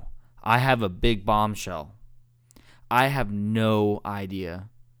 Well, I have a big bombshell. I have no idea.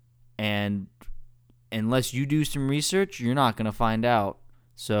 And unless you do some research, you're not going to find out.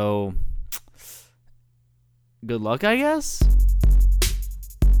 So, good luck, I guess?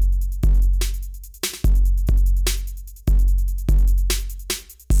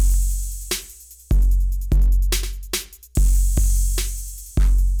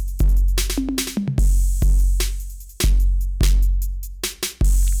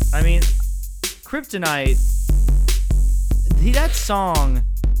 I mean, Kryptonite, that song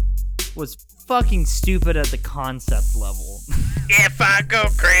was fucking stupid at the concept level. If I go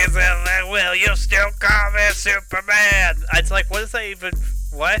crazy, then will you still call me Superman? It's like, what is that even?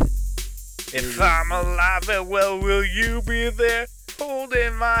 What? If I'm alive and well, will you be there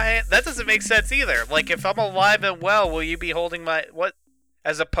holding my hand? That doesn't make sense either. Like, if I'm alive and well, will you be holding my what?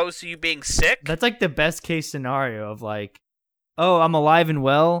 As opposed to you being sick? That's like the best case scenario of like, oh, I'm alive and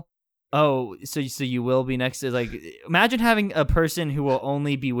well. Oh, so you will be next to, like, imagine having a person who will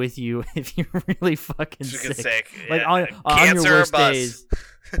only be with you if you're really fucking sick. Like on your worst days.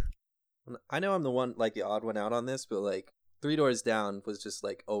 I know I'm the one, like, the odd one out on this, but like Three Doors Down was just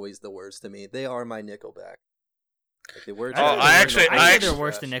like always the worst to me. They are my Nickelback. Like, they were. I think they're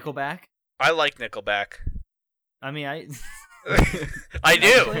worse than Nickelback. I like Nickelback. I mean, I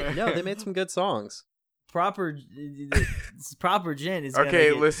do. No, they made some good songs. Proper gent is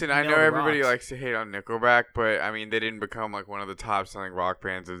okay. Listen, I know everybody likes to hate on Nickelback, but I mean they didn't become like one of the top selling rock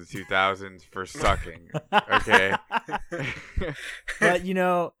bands of the 2000s for sucking. Okay, but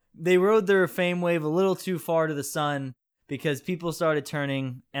they rode their fame wave a little too far to the sun because people started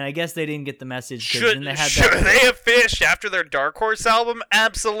turning, and I guess they didn't get the message. Should they have finished after their Dark Horse album?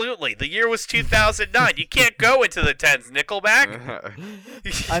 Absolutely. The year was 2009. You can't go into the 10s,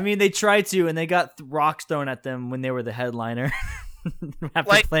 Nickelback. I mean, they tried to, and they got rocks thrown at them when they were the headliner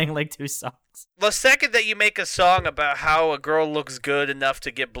after playing like 2 songs. The second that you make a song about how a girl looks good enough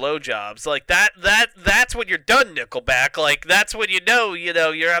to get blowjobs, like that's when you're done, Nickelback. Like, that's when you're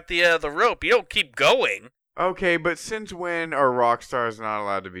at the end of the rope. You don't keep going. Okay, but since when are rock stars not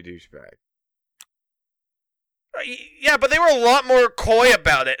allowed to be douchebags? Yeah, but they were a lot more coy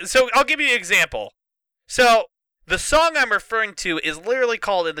about it. So I'll give you an example. So the song I'm referring to is literally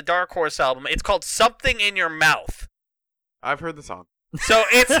called in the Dark Horse album. It's called "Something in Your Mouth." I've heard the song. So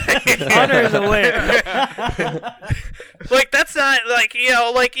it's Hunter is aware. like that's not like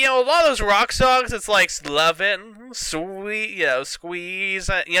a lot of those rock songs. It's like lovin', sweet, squeeze.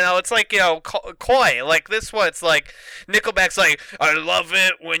 It's like coy. Like this one, it's like Nickelback's like I love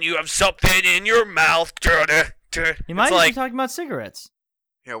it when you have something in your mouth. You might be talking about cigarettes.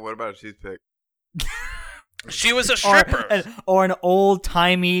 Yeah, what about a toothpick? She was a stripper, or an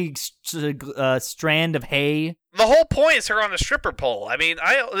old-timey strand of hay. The whole point is her on a stripper pole. I mean,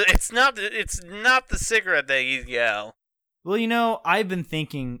 it's not the cigarette that you yell. Well, I've been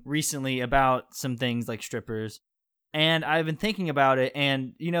thinking recently about some things like strippers, and I've been thinking about it,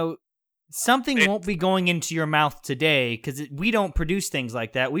 and something won't be going into your mouth today because we don't produce things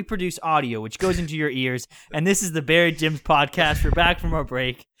like that. We produce audio, which goes into your ears, and this is the Buried Gems podcast. We're back from our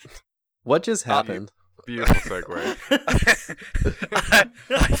break. What just happened? Beautiful segue.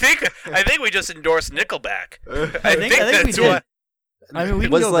 I think we just endorsed Nickelback. I think we did. I mean, we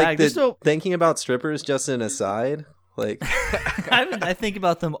can go back. Thinking about strippers just an aside? Like, I think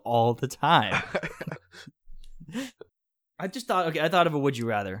about them all the time. I thought of a would you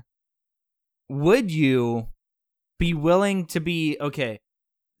rather. Would you be willing to be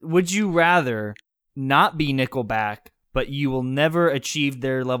would you rather not be Nickelback, but you will never achieve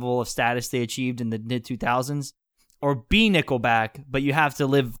their level of status they achieved in the mid-2000s, or be Nickelback, but you have to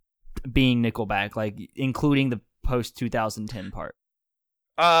live being Nickelback, like including the post-2010 part?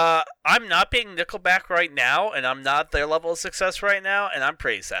 I'm not being Nickelback right now, and I'm not their level of success right now, and I'm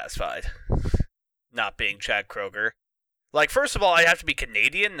pretty satisfied not being Chad Kroeger. Like, first of all, I have to be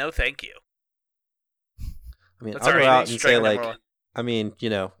Canadian. No, thank you. I mean, I'll go out and say, like, I mean,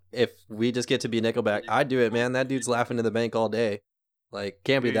 if we just get to be Nickelback, I'd do it, man. That dude's laughing in the bank all day. Like,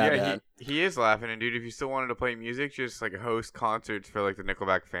 can't be that bad. He is laughing, and dude, if you still wanted to play music, just like host concerts for like the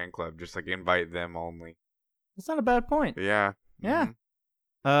Nickelback fan club. Just like invite them only. That's not a bad point. Yeah. Yeah.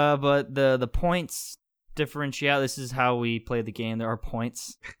 Mm-hmm. But the points differentiate. This is how we play the game. There are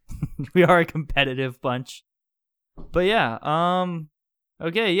points. We are a competitive bunch. But yeah,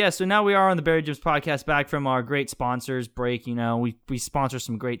 okay, yeah, so now we are on the Buried Gems podcast, back from our great sponsors break. We sponsor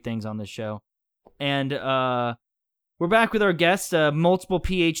some great things on this show. And we're back with our guest, multiple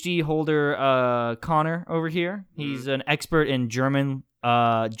PhD holder Connor over here. He's an expert in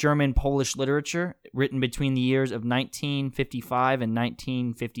German-Polish literature, written between the years of 1955 and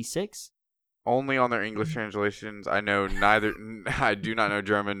 1956. Only on their English translations. I do not know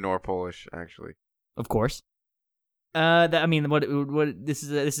German nor Polish, actually. Of course. What this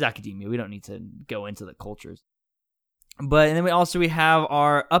is academia. We don't need to go into the cultures. But and then we have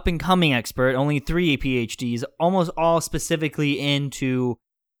our up and coming expert, only 3 PhDs, almost all specifically into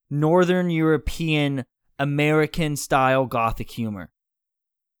Northern European American style Gothic humor.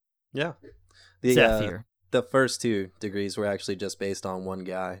 Yeah. Seth here. The first 2 degrees were actually just based on one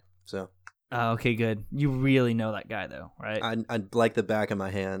guy. So okay, good. You really know that guy, though, right? I like the back of my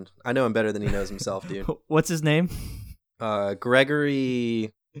hand. I know him better than he knows himself, dude. What's his name?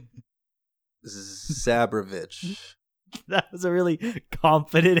 Gregory Zabrovich. That was a really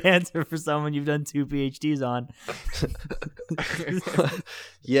confident answer for someone you've done 2 PhDs on.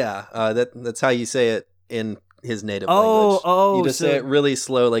 Yeah, that's how you say it in his native language. You just say it really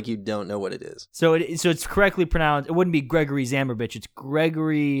slow, like you don't know what it is. So it's correctly pronounced. It wouldn't be Gregory Zamberbich. It's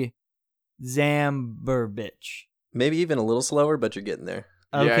Gregory Zamberbich. Maybe even a little slower, but you're getting there.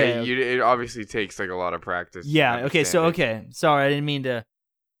 Okay. Yeah, it obviously takes like a lot of practice. Yeah. Okay. Sorry, I didn't mean to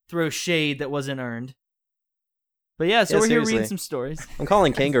throw shade that wasn't earned. But yeah, so we're here reading some stories. I'm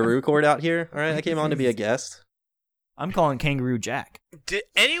calling Kangaroo Court out here. All right, I came on to be a guest. I'm calling Kangaroo Jack. Did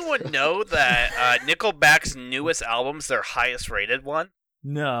anyone know that Nickelback's newest album's their highest rated one?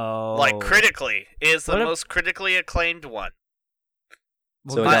 No. Like critically, is the most critically acclaimed one.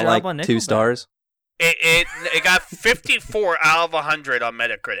 So it got like 2 stars? It got 54 out of 100 on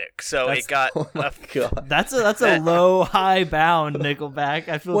Metacritic. So it got. Oh my god, that's a low high bound Nickelback.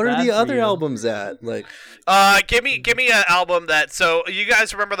 I feel. What bad are the other you. albums at? Like, give me an album that. So you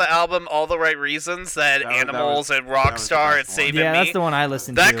guys remember the album All the Right Reasons that Animals and Rockstar and Saving Me? Yeah, that's the one I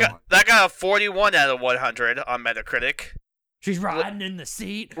listened to. That got a 41 out of 100 on Metacritic. She's riding in the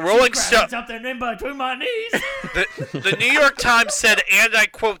seat. Rolling Stone. Something in between my knees. The New York Times said, and I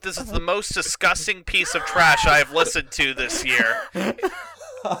quote, "This is the most disgusting piece of trash I have listened to this year."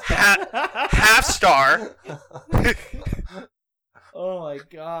 Half star. Oh my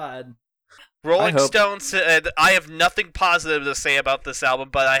god. Rolling Stone said, "I have nothing positive to say about this album,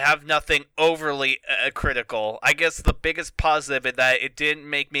 but I have nothing overly critical. I guess the biggest positive is that it didn't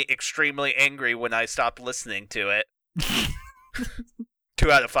make me extremely angry when I stopped listening to it." 2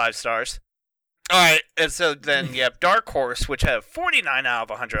 out of 5 stars. All right, and so then you have Dark Horse, which had a 49 out of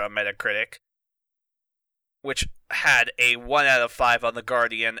 100 on Metacritic, which had a 1 out of 5 on The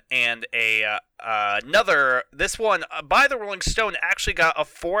Guardian, and another. This one by the Rolling Stone actually got a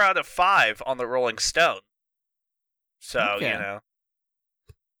 4 out of 5 on the Rolling Stone. So okay.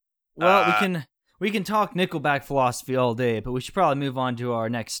 Well, we can talk Nickelback philosophy all day, but we should probably move on to our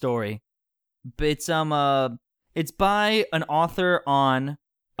next story. It's by an author on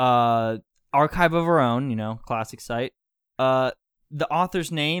Archive of Our Own, classic site. The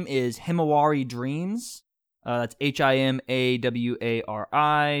author's name is Himawari Dreams. That's Himawari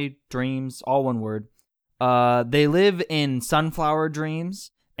Dreams, all one word. They live in Sunflower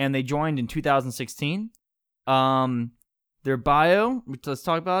Dreams, and they joined in 2016. Their bio, let's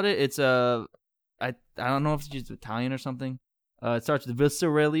talk about it. It's I don't know if it's just Italian or something. It starts with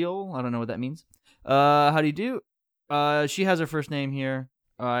visceral. I don't know what that means. How do you do? She has her first name here.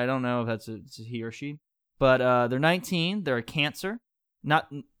 I don't know if it's a he or she. But they're 19. They're a Cancer.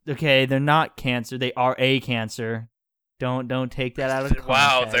 They're not Cancer. They are a Cancer. Don't take that out of context.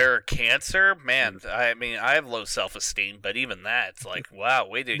 Wow, they're a Cancer? Man, I mean, I have low self-esteem, but even that, it's like, wow,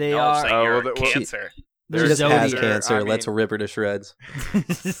 way to acknowledge that you're a Cancer. She just has Cancer. Let's rip her to shreds.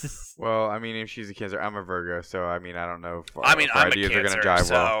 Well, I mean, if she's a Cancer, I'm a Virgo, so I mean, I don't know if I'm a ideas are going to jive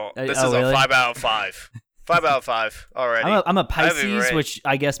well. This is really? A 5 out of 5. 5 out of 5 already. I'm a Pisces, which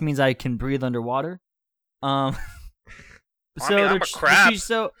I guess means I can breathe underwater. I'm a crab.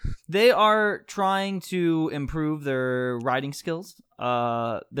 So they are trying to improve their writing skills.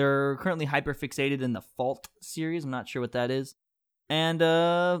 They're currently hyperfixated in the Fault series. I'm not sure what that is. And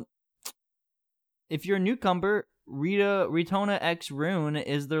if you're a newcomer, Retona X Rune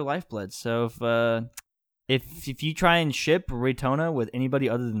is their lifeblood. So if you try and ship Retona with anybody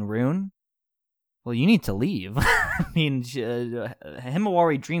other than Rune, well, you need to leave. I mean,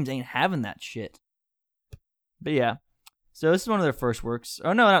 Himawari Dreams ain't having that shit. But yeah. So this is one of their first works.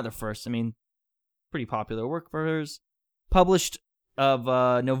 Oh, no, not their first. I mean, pretty popular work for hers. Published of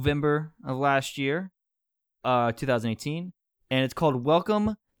November of last year, 2018. And it's called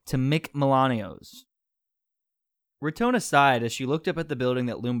Welcome to McMelanos. Retona sighed as she looked up at the building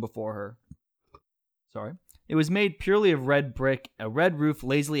that loomed before her. Sorry. It was made purely of red brick, a red roof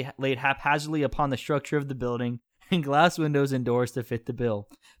lazily laid haphazardly upon the structure of the building, and glass windows and doors to fit the bill.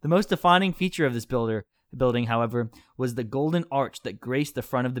 The most defining feature of this building, however, was the golden arch that graced the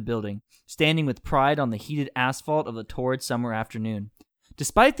front of the building, standing with pride on the heated asphalt of the torrid summer afternoon.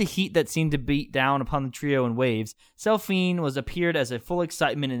 Despite the heat that seemed to beat down upon the trio in waves, Selphine appeared as a full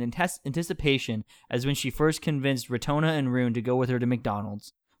excitement and anticipation as when she first convinced Retona and Rune to go with her to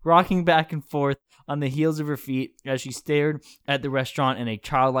McDonald's. Rocking back and forth on the heels of her feet as she stared at the restaurant in a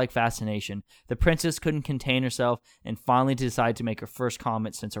childlike fascination, the princess couldn't contain herself and finally decided to make her first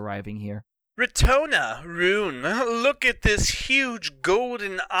comment since arriving here. Retona, Rune, look at this huge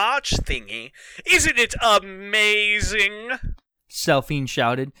golden arch thingy. Isn't it amazing? Selphine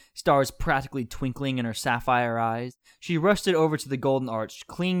shouted, stars practically twinkling in her sapphire eyes. She rushed it over to the golden arch,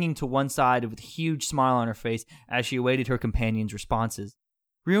 clinging to one side with a huge smile on her face as she awaited her companion's responses.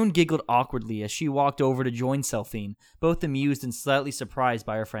 Rune giggled awkwardly as she walked over to join Selphine, both amused and slightly surprised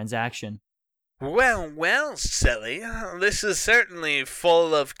by her friend's action. Well, silly, this is certainly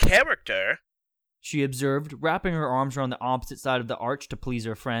full of character, she observed, wrapping her arms around the opposite side of the arch to please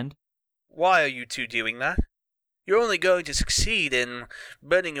her friend. Why are you two doing that? You're only going to succeed in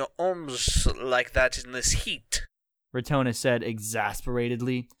burning your arms like that in this heat, Retona said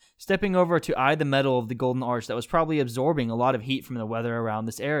exasperatedly, stepping over to eye the metal of the golden arch that was probably absorbing a lot of heat from the weather around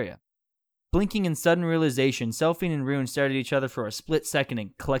this area. Blinking in sudden realization, Selphine and Rune stared at each other for a split second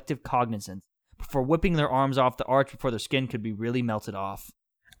in collective cognizance, before whipping their arms off the arch before their skin could be really melted off.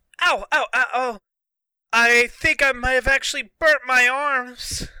 Ow! I think I might have actually burnt my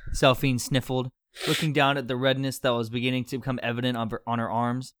arms, Selphine sniffled, looking down at the redness that was beginning to become evident on her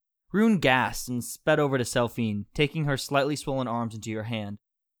arms. Rune gasped and sped over to Selphine, taking her slightly swollen arms into her hand.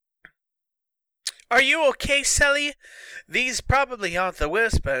 Are you okay, Selly? These probably aren't the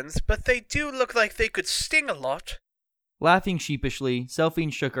worst burns, but they do look like they could sting a lot. Laughing sheepishly,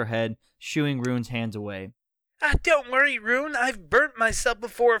 Selphine shook her head, shooing Rune's hands away. Don't worry, Rune. I've burnt myself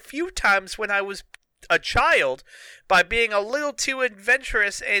before a few times when I was a child by being a little too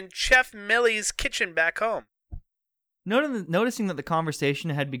adventurous in Chef Millie's kitchen back home. Noticing that the conversation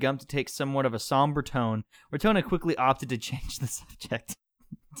had begun to take somewhat of a somber tone, Retona quickly opted to change the subject.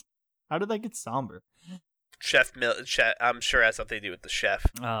 How did that get somber? Chef, I'm sure it has something to do with the chef.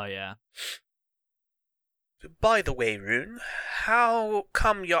 Oh, yeah. By the way, Rune, how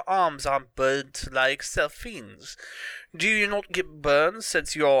come your arms aren't burnt like Selphine's? Do you not get burned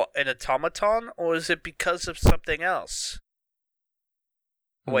since you're an automaton, or is it because of something else?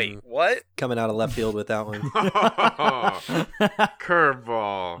 Wait, what? Coming out of left field with that one.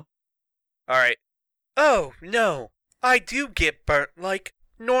 Curveball. Alright. Oh, no. I do get burnt like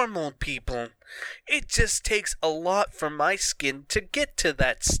normal people. It just takes a lot for my skin to get to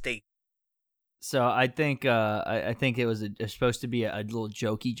that state. So I think it was supposed to be a little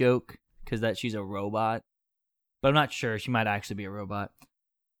jokey joke because that she's a robot, but I'm not sure. She might actually be a robot.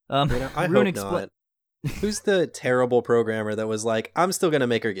 I hope not. Who's the terrible programmer that was like, I'm still gonna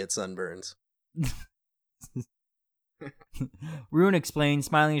make her get sunburns? Rune explained,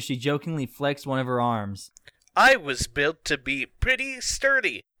 smiling as she jokingly flexed one of her arms. I was built to be pretty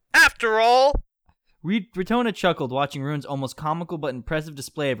sturdy. After all... Retona chuckled, watching Rune's almost comical but impressive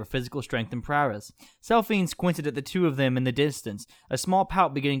display of her physical strength and prowess. Selphine squinted at the two of them in the distance, a small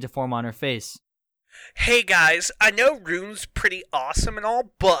pout beginning to form on her face. Hey guys, I know Rune's pretty awesome and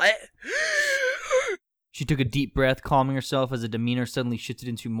all, but... She took a deep breath, calming herself as her demeanor suddenly shifted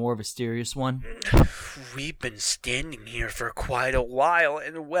into more of a serious one. We've been standing here for quite a while,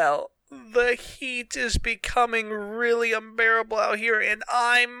 and well, the heat is becoming really unbearable out here, and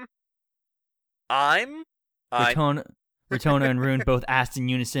Retona and Rune both asked in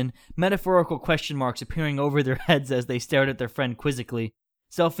unison, metaphorical question marks appearing over their heads as they stared at their friend quizzically.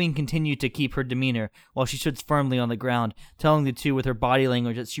 Selphine continued to keep her demeanor while she stood firmly on the ground, telling the two with her body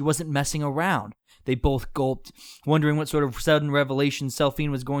language that she wasn't messing around. They both gulped, wondering what sort of sudden revelation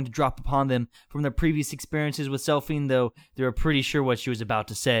Selphine was going to drop upon them from their previous experiences with Selphine, though they were pretty sure what she was about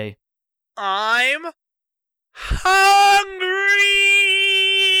to say. I'm hungry!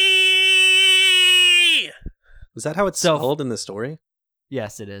 Is that how it's spelled in the story?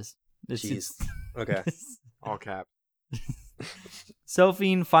 Yes, it is. Jeez. Okay. All caps.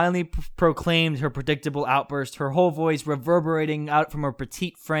 Selphine finally proclaimed her predictable outburst, her whole voice reverberating out from her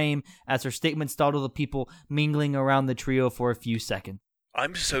petite frame as her statement startled the people mingling around the trio for a few seconds.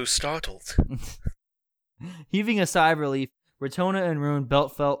 I'm so startled. Heaving a sigh of relief, Retona and Rune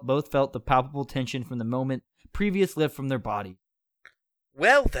both felt the palpable tension from the moment previous lift from their body.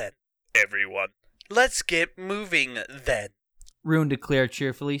 Well then, everyone, let's get moving then. Rune declared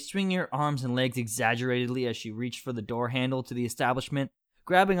cheerfully, swinging her arms and legs exaggeratedly as she reached for the door handle to the establishment.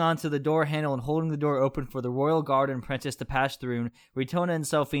 Grabbing onto the door handle and holding the door open for the royal guard and apprentice to pass through, Retona and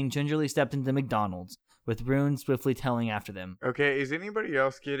Selphine gingerly stepped into McDonald's, with Rune swiftly tailing after them. Okay, is anybody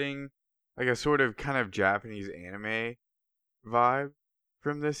else getting like a sort of kind of Japanese anime vibe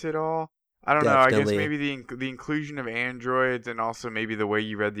from this at all? I don't know. I guess maybe the inclusion of androids and also maybe the way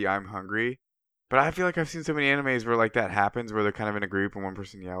you read the I'm hungry. But I feel like I've seen so many animes where like that happens, where they're kind of in a group and one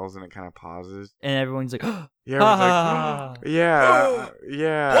person yells and it kind of pauses. And everyone's like, yeah, everyone's like, yeah,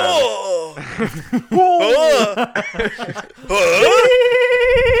 yeah.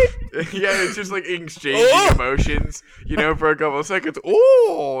 Yeah, it's just like exchanging emotions, for a couple of seconds.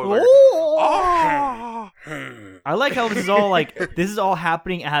 I like how this is all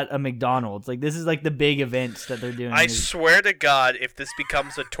happening at a McDonald's. Like, this is like the big events that they're doing. I swear to God, if this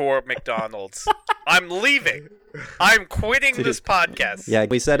becomes a tour of McDonald's, I'm leaving. I'm quitting this podcast. Yeah,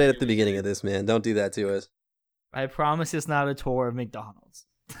 we said it at the beginning of this, man. Don't do that to us. I promise it's not a tour of McDonald's.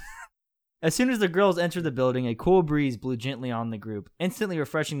 As soon as the girls entered the building, a cool breeze blew gently on the group, instantly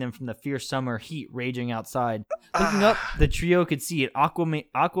refreshing them from the fierce summer heat raging outside. Looking up, the trio could see an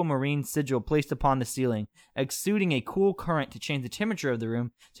aquamarine sigil placed upon the ceiling, exuding a cool current to change the temperature of the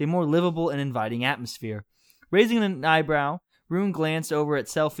room to a more livable and inviting atmosphere. Raising an eyebrow, Rune glanced over at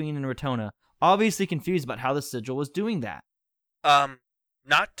Selphine and Retona, obviously confused about how the sigil was doing that.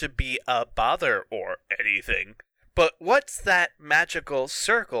 Not to be a bother or anything, but what's that magical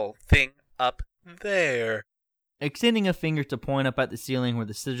circle thing up there? Extending a finger to point up at the ceiling where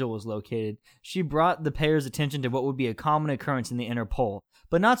the sigil was located, she brought the pair's attention to what would be a common occurrence in the inner pole,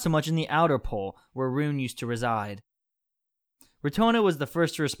 but not so much in the outer pole, where Rune used to reside. Retona was the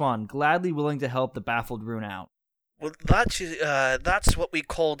first to respond, gladly willing to help the baffled Rune out. Well, that's what we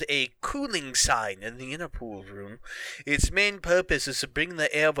called a cooling sign in the inner pool room. Its main purpose is to bring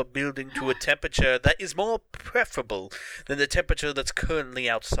the air of a building to a temperature that is more preferable than the temperature that's currently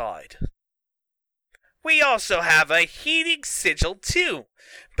outside. We also have a heating sigil, too.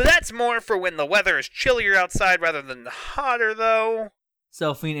 But that's more for when the weather is chillier outside rather than hotter, though.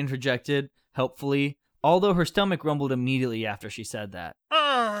 Selphine interjected, helpfully, although her stomach rumbled immediately after she said that.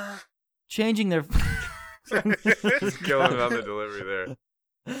 Changing their... Just killing on the delivery there.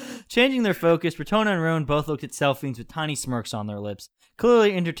 Changing their focus, Retona and Rune both looked at Selphine with tiny smirks on their lips,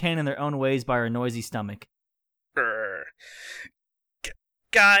 clearly entertained in their own ways by her noisy stomach.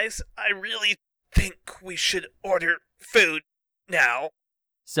 Guys, I really think we should order food now.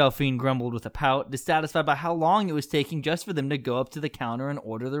 Selphine grumbled with a pout, dissatisfied by how long it was taking just for them to go up to the counter and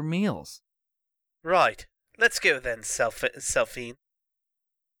order their meals. Right. Let's go then, Selphine,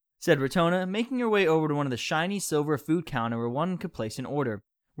 said Rotona, making her way over to one of the shiny silver food counter where one could place an order.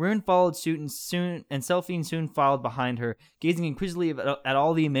 Rune followed suit and Selphine soon followed behind her, gazing inquisitively at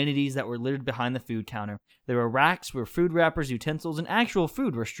all the amenities that were littered behind the food counter. There were racks where food wrappers, utensils, and actual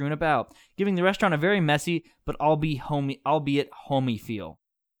food were strewn about, giving the restaurant a very messy but albeit homey feel.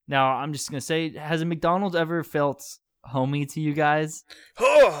 Now, I'm just going to say, has a McDonald's ever felt homey to you guys?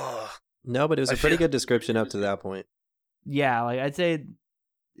 No, but it was a pretty good description up to that point. Yeah, like I'd say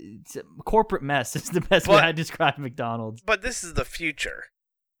it's a corporate mess is the best way I describe McDonald's. But this is the future,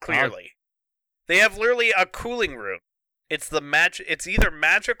 clearly. They have literally a cooling room. It's either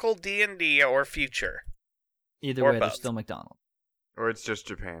magical D&D or future. Either way, they're still McDonald's. Or it's just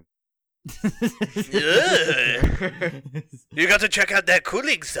Japan. You got to check out that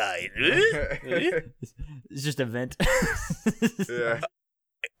cooling side. It's just a vent. Yeah.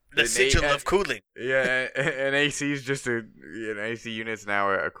 The sigil of cooling. Yeah, and AC is just an AC unit's now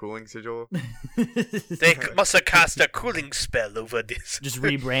a cooling sigil. They must have cast a cooling spell over this. Just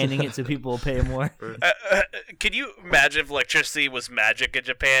rebranding it so people will pay more. Can you imagine if electricity was magic in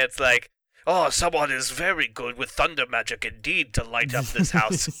Japan? It's like, oh, someone is very good with thunder magic indeed to light up this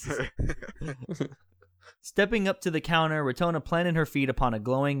house. Stepping up to the counter, Rotona planted her feet upon a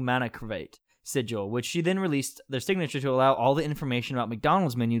glowing mana cravate sigil, which she then released their signature to allow all the information about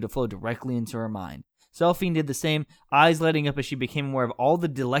McDonald's menu to flow directly into her mind. Selphine did the same, eyes lighting up as she became aware of all the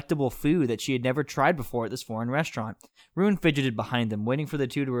delectable food that she had never tried before at this foreign restaurant. Rune fidgeted behind them, waiting for the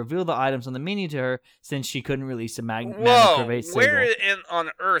two to reveal the items on the menu to her, since she couldn't release a mana cravate sigil. Where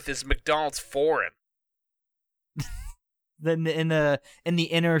on earth is McDonald's foreign? Then in the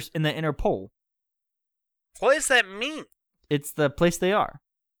inner pole. What does that mean? It's the place they are.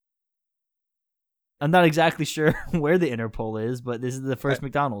 I'm not exactly sure where the inner pole is, but this is the first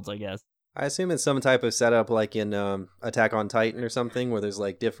McDonald's, I guess. I assume it's some type of setup like in Attack on Titan or something, where there's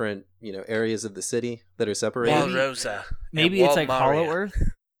like different, areas of the city that are separated. Walrosa. Maybe it's like Hollow Earth,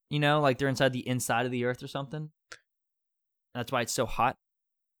 like they're inside the inside of the Earth or something. That's why it's so hot.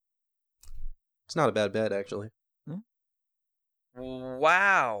 It's not a bad bet, actually.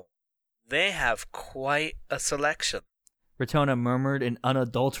 Wow. They have quite a selection. Rotona murmured in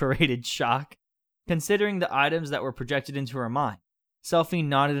unadulterated shock, considering the items that were projected into her mind. Selphine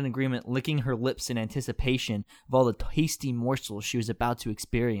nodded in agreement, licking her lips in anticipation of all the tasty morsels she was about to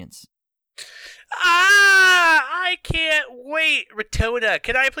experience. I can't wait! Rotona,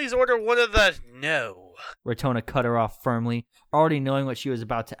 can I please order one of the... No. Rotona cut her off firmly, already knowing what she was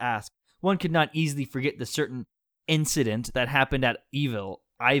about to ask. One could not easily forget the certain incident that happened at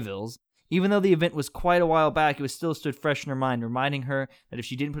Ivil's. Even though the event was quite a while back, it was still stood fresh in her mind, reminding her that if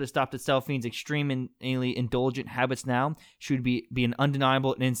she didn't put a stop to Selphine's extremely indulgent habits now, she would be an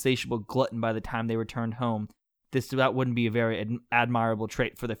undeniable and insatiable glutton by the time they returned home. That wouldn't be a very admirable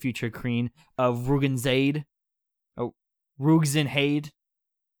trait for the future queen of Rugenzaid. Oh, Rugenzaid.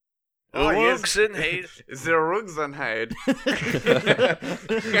 Oh, Rugenzaid. Is there a Rugenzaid?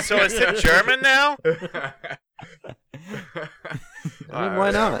 So is it German now? I mean,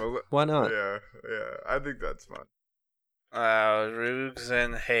 why not? Why not? Yeah, I think that's fun.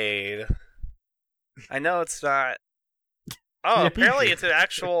 Rugenzaid. I know it's not. Oh, apparently it's an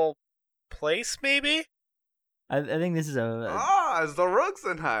actual place, maybe? I think this is it's the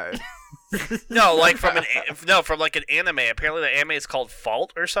Rugenzaid. No, from an anime. Apparently the anime is called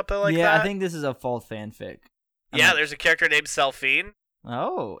Fault or something like that. Yeah, I think this is a Fault fanfic. There's a character named Selphine.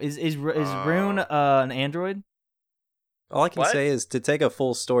 Oh, is Rune an android? All I can say is to take a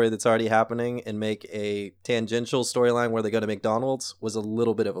full story that's already happening and make a tangential storyline where they go to McDonald's was a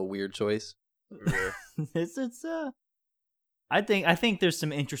little bit of a weird choice. Yeah. I think there's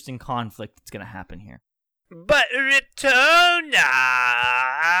some interesting conflict that's gonna happen here. But Rotona!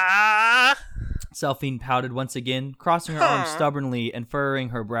 Selphine pouted once again, crossing her arms stubbornly and furrowing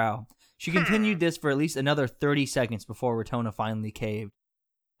her brow. She continued this for at least another 30 seconds before Rotona finally caved.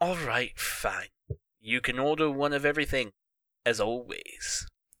 All right, fine. You can order one of everything, as always.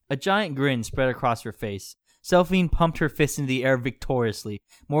 A giant grin spread across her face. Selphine pumped her fist into the air victoriously,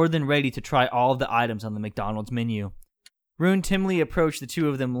 more than ready to try all of the items on the McDonald's menu. Rune timidly approached the two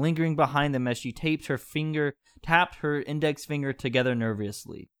of them, lingering behind them as she tapped her index finger together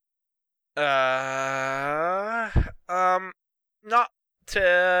nervously. Not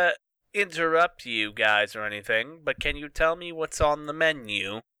to interrupt you guys or anything, but can you tell me what's on the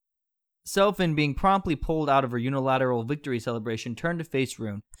menu? Selfin, being promptly pulled out of her unilateral victory celebration, turned to face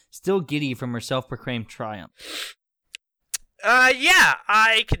Rune, still giddy from her self-proclaimed triumph. Yeah,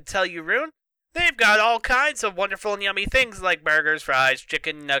 I can tell you, Rune. They've got all kinds of wonderful and yummy things like burgers, fries,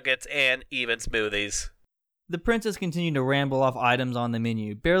 chicken nuggets, and even smoothies. The princess continued to ramble off items on the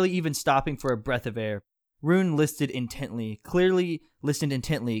menu, barely even stopping for a breath of air. Rune listened intently, clearly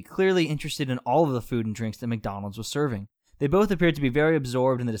interested in all of the food and drinks that McDonald's was serving. They both appeared to be very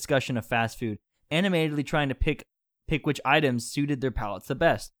absorbed in the discussion of fast food, animatedly trying to pick which items suited their palates the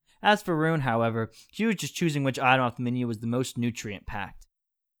best. As for Rune, however, she was just choosing which item off the menu was the most nutrient-packed.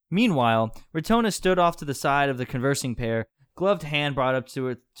 Meanwhile, Rotona stood off to the side of the conversing pair, gloved hand brought up to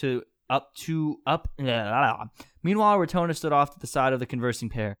her Meanwhile, Rotona stood off to the side of the conversing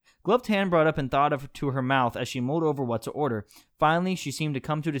pair. Gloved hand brought up and thought of to her mouth as she mulled over what to order. Finally, she seemed to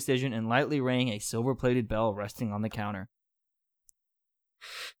come to a decision and lightly rang a silver-plated bell resting on the counter.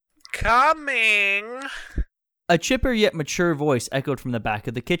 Coming! A chipper yet mature voice echoed from the back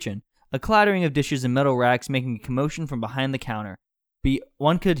of the kitchen, a clattering of dishes and metal racks making a commotion from behind the counter.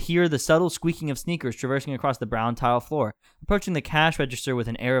 One could hear the subtle squeaking of sneakers traversing across the brown tile floor, approaching the cash register with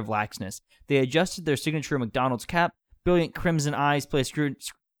an air of laxness. They adjusted their signature McDonald's cap, brilliant crimson eyes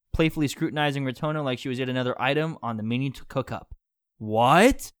playfully scrutinizing Rotona like she was yet another item on the menu to cook up.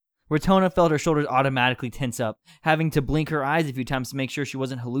 What? Rotona felt her shoulders automatically tense up, having to blink her eyes a few times to make sure she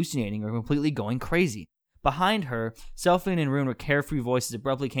wasn't hallucinating or completely going crazy. Behind her, Selfin and Rune with carefree voices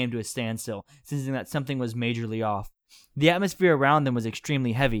abruptly came to a standstill, sensing that something was majorly off. The atmosphere around them was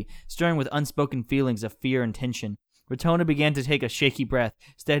extremely heavy, stirring with unspoken feelings of fear and tension. Rotona began to take a shaky breath,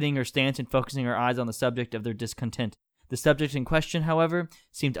 steadying her stance and focusing her eyes on the subject of their discontent. The subject in question, however,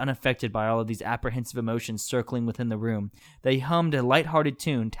 seemed unaffected by all of these apprehensive emotions circling within the room. They hummed a light-hearted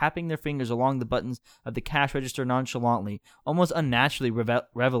tune, tapping their fingers along the buttons of the cash register nonchalantly, almost unnaturally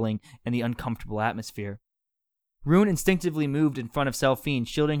reveling in the uncomfortable atmosphere. Rune instinctively moved in front of Selfin,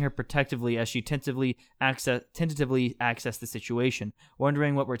 shielding her protectively as she tentatively accessed the situation,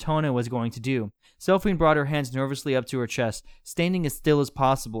 wondering what Rotona was going to do. Selfin brought her hands nervously up to her chest, standing as still as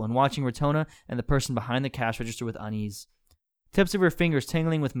possible and watching Rotona and the person behind the cash register with unease. Tips of her fingers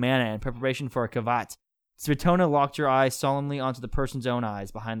tingling with mana in preparation for a kavat, Rotona locked her eyes solemnly onto the person's own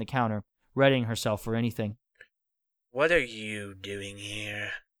eyes behind the counter, readying herself for anything. What are you doing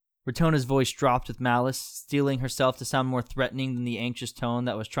here? Rotona's voice dropped with malice, steeling herself to sound more threatening than the anxious tone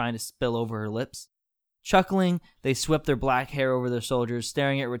that was trying to spill over her lips. Chuckling, they swept their black hair over their shoulders,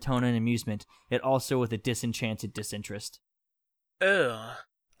 staring at Rotona in amusement, yet also with a disenchanted disinterest. Oh,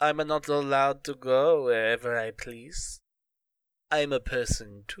 I'm not allowed to go wherever I please. I'm a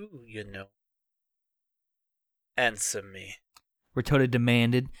person too, you know. Answer me. Rotona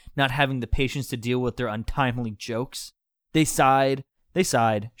demanded, not having the patience to deal with their untimely jokes. They sighed,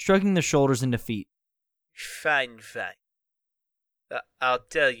 shrugging their shoulders in defeat. Fine. I'll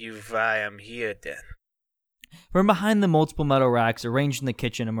tell you why I'm here then. From behind the multiple metal racks arranged in the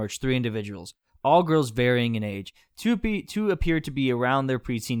kitchen emerged three individuals, all girls varying in age. Two appeared to be around their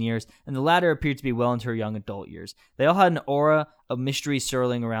preteen years, and the latter appeared to be well into her young adult years. They all had an aura of mystery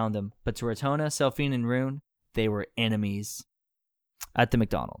swirling around them, but to Rotona, Selfin, and Rune, they were enemies. At the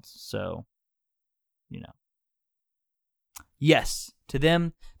McDonald's, so, you know. Yes, to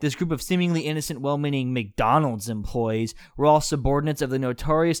them, this group of seemingly innocent, well-meaning McDonald's employees were all subordinates of the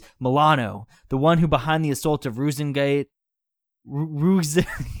notorious McMelanos, the one who behind the assault of Rosengate...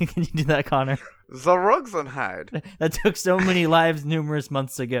 Can you do that, Connor? The Rosenhide. That took so many lives numerous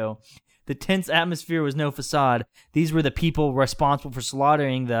months ago. The tense atmosphere was no facade. These were the people responsible for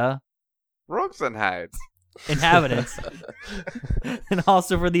slaughtering the... Rosenhide. Inhabitants. And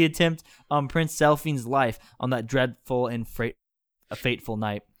also for the attempt on Prince Selfin's life on that dreadful and fateful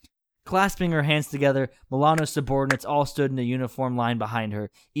night. Clasping her hands together, McMelanos' subordinates all stood in a uniform line behind her,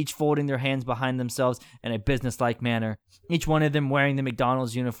 each folding their hands behind themselves in a businesslike manner. Each one of them wearing the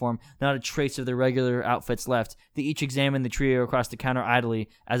McDonald's uniform, not a trace of their regular outfits left. They each examined the trio across the counter idly,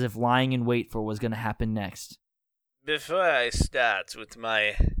 as if lying in wait for what was going to happen next. Before I start with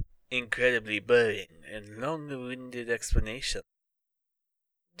my incredibly boring and long-winded explanation,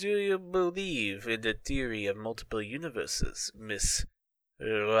 do you believe in the theory of multiple universes, Miss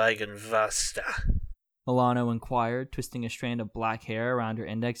Reigenvasta? McMelanos inquired, twisting a strand of black hair around her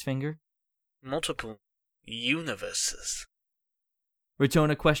index finger. Multiple universes?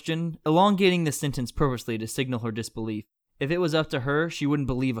 Rotona questioned, elongating the sentence purposely to signal her disbelief. If it was up to her, she wouldn't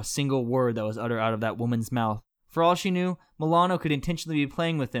believe a single word that was uttered out of that woman's mouth. For all she knew, McMelanos could intentionally be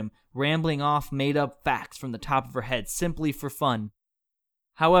playing with him, rambling off made-up facts from the top of her head simply for fun.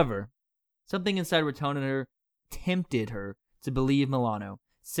 However, something inside Rotona tempted her to believe McMelanos.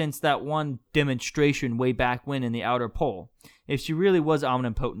 since that one demonstration way back when in the outer pole. If she really was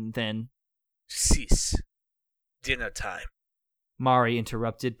omnipotent, then... Cease. Dinner time. Mari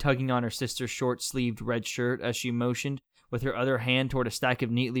interrupted, tugging on her sister's short-sleeved red shirt as she motioned with her other hand toward a stack of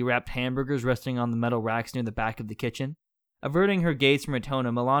neatly wrapped hamburgers resting on the metal racks near the back of the kitchen. Averting her gaze from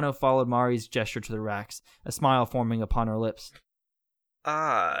Retona, Milano followed Mari's gesture to the racks, a smile forming upon her lips.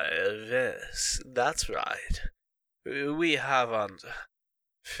 Ah, yes, that's right. We haven't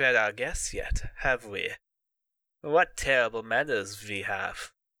fed our guests yet, have we? What terrible manners we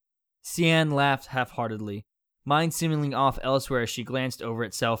have. Cian laughed half-heartedly, mind seemingly off elsewhere as she glanced over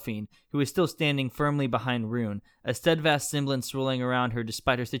at Selphine, who was still standing firmly behind Rune, a steadfast semblance swirling around her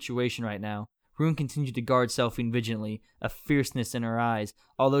despite her situation right now. Rune continued to guard Selphine vigilantly, a fierceness in her eyes,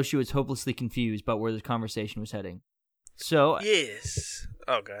 although she was hopelessly confused about where the conversation was heading. So... Yes.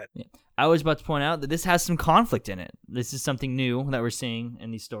 Oh, God. Yeah, I was about to point out that this has some conflict in it. This is something new that we're seeing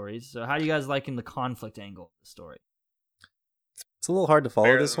in these stories. So how do you guys liking the conflict angle of the story? It's a little hard to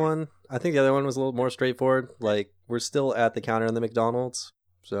follow this one. I think the other one was a little more straightforward. Like, we're still at the counter in the McDonald's,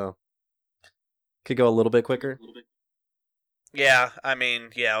 so could go a little bit quicker. Yeah, I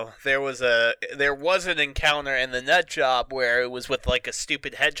mean, there was an encounter in the nut job where it was with like a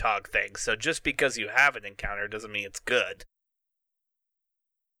stupid hedgehog thing. So just because you have an encounter doesn't mean it's good.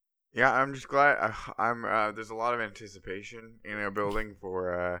 Yeah, I'm just glad. There's a lot of anticipation building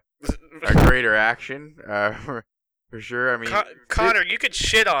for a greater action. For sure. I mean, Connor, you could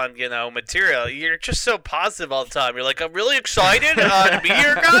shit on, material. You're just so positive all the time. You're like, I'm really excited to be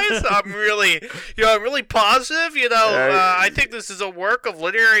here, guys. I'm really positive. I think this is a work of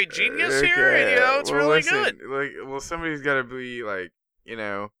literary genius here. And, it's really good. Somebody's got to be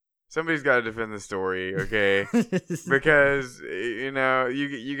somebody's got to defend the story, okay? Because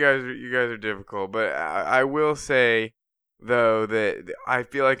you guys are difficult. But I will say though that I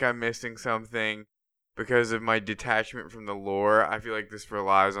feel like I'm missing something. Because of my detachment from the lore, I feel like this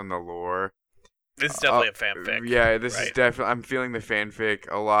relies on the lore. This is definitely a fanfic. Yeah, this is definitely... I'm feeling the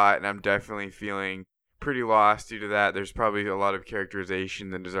fanfic a lot, and I'm definitely feeling pretty lost due to that. There's probably a lot of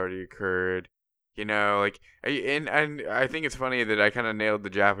characterization that has already occurred. And I think it's funny that I kind of nailed the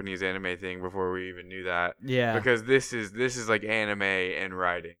Japanese anime thing before we even knew that. Yeah. Because this is like anime and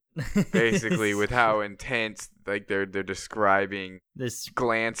writing. Basically, with how intense they're describing this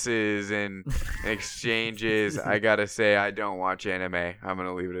glances and exchanges. I gotta say, I don't watch anime. I'm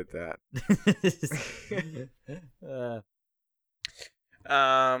gonna leave it at that.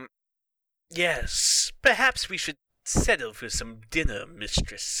 Yes, perhaps we should settle for some dinner,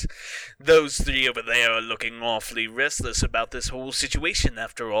 mistress. Those three over there are looking awfully restless about this whole situation,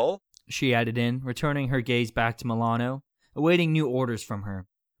 after all. She added in, returning her gaze back to Milano, awaiting new orders from her.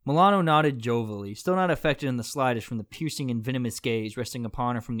 Milano nodded jovially, still not affected in the slightest from the piercing and venomous gaze resting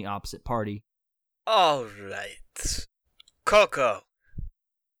upon her from the opposite party. All right. Coco,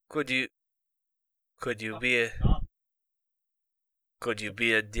 could you be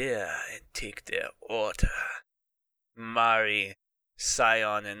a dear and take their order? Mari,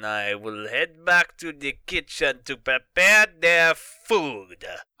 Sion, and I will head back to the kitchen to prepare their food.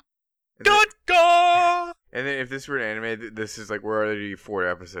 Dun-dun! And then if this were an anime, this is like we're already 4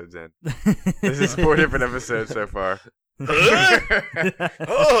 episodes in. This is 4 different episodes so far.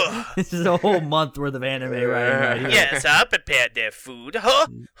 This is a whole month worth of anime right here. Yes, I prepared their food. Huh?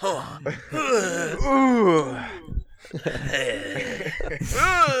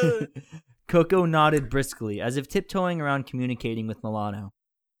 Coco nodded briskly, as if tiptoeing around communicating with Milano.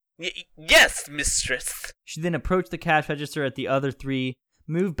 Yes, mistress. She then approached the cash register at the other 3,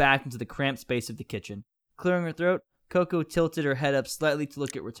 moved back into the cramped space of the kitchen. Clearing her throat, Coco tilted her head up slightly to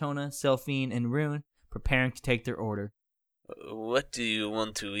look at Retona, Selphine, and Rune, preparing to take their order. What do you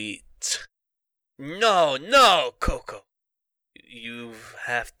want to eat? No, Coco. You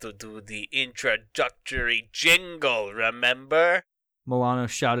have to do the introductory jingle, remember? Milano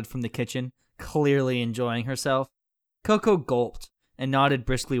shouted from the kitchen, clearly enjoying herself. Coco gulped and nodded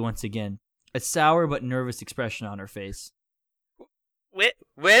briskly once again, a sour but nervous expression on her face.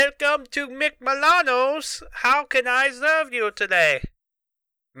 Welcome to McMelanos. How can I serve you today?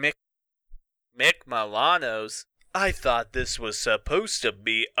 McMelanos? I thought this was supposed to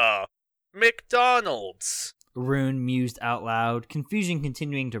be a McDonald's. Rune mused out loud, confusion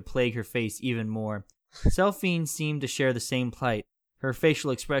continuing to plague her face even more. Selphine seemed to share the same plight, her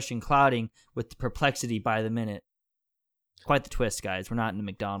facial expression clouding with perplexity by the minute. Quite the twist, guys. We're not in the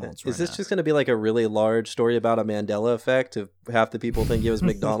McDonald's. Is this just going to be like a really large story about a Mandela effect of half the people think it was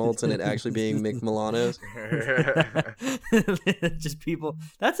McDonald's and it actually being McMelanos? Just people.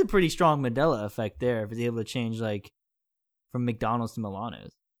 That's a pretty strong Mandela effect there. If it's able to change like from McDonald's to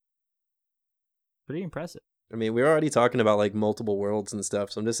McMelanos. Pretty impressive. I mean, we're already talking about like multiple worlds and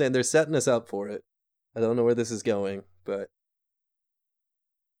stuff, so I'm just saying they're setting us up for it. I don't know where this is going, but...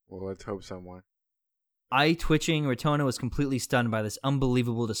 Well, let's hope someone. Eye twitching, Rotona was completely stunned by this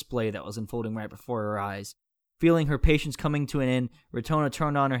unbelievable display that was unfolding right before her eyes. Feeling her patience coming to an end, Rotona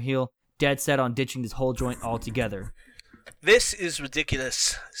turned on her heel, dead set on ditching this whole joint altogether. This is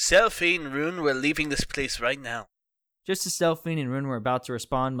ridiculous. Selphie and Rune, we're leaving this place right now. Just as Selphine and Rune were about to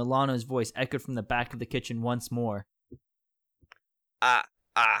respond, Milano's voice echoed from the back of the kitchen once more.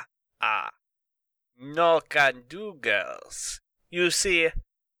 No can do, girls. You see,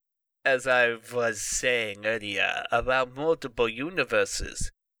 as I was saying earlier about multiple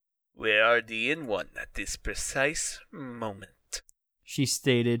universes, we're already in one at this precise moment. She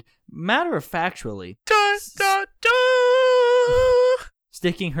stated, matter-of-factually, Dun, dun, dun!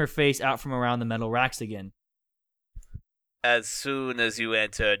 Sticking her face out from around the metal racks again. As soon as you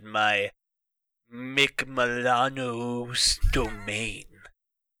entered my McMelanos domain,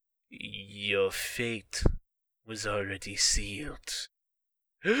 your fate was already sealed.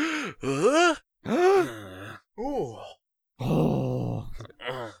 Oh.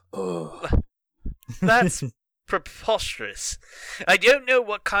 That's preposterous. I don't know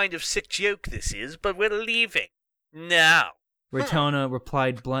what kind of sick joke this is, but we're leaving. Now. Rotona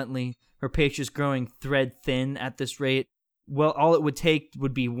replied bluntly, her patience growing thread thin at this rate. Well, all it would take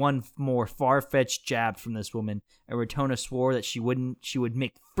would be one more far-fetched jab from this woman, and Rotona swore that she would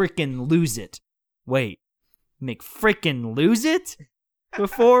make frickin' lose it. Wait, make frickin' lose it?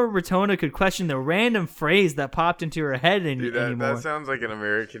 Before Rotona could question the random phrase that popped into her head anymore. That sounds like an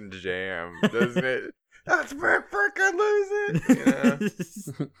American jam, doesn't it? That's where frickin' lose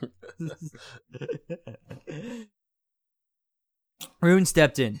it! Rune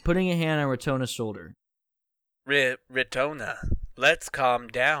stepped in, putting a hand on Rotona's shoulder. Rotona, let's calm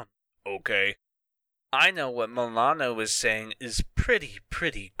down, okay? I know what Milano is saying is pretty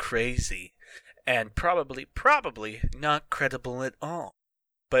crazy, and probably not credible at all.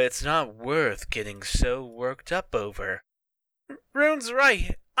 But it's not worth getting so worked up over. Rune's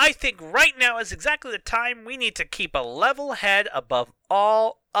right. I think right now is exactly the time we need to keep a level head above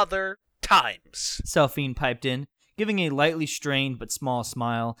all other times. Selphine piped in, giving a lightly strained but small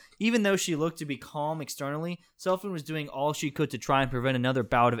smile. Even though she looked to be calm externally, Selphine was doing all she could to try and prevent another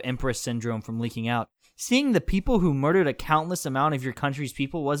bout of Empress Syndrome from leaking out. Seeing the people who murdered a countless amount of your country's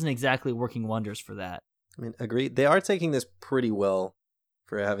people wasn't exactly working wonders for that. I mean, agreed. They are taking this pretty well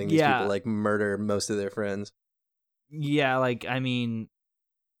for having these people, like, murder most of their friends. Yeah, like, I mean,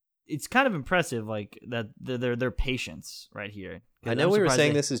 it's kind of impressive, like, that their patience right here. I know we were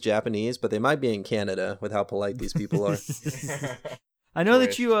saying this is Japanese, but they might be in Canada with how polite these people are. I know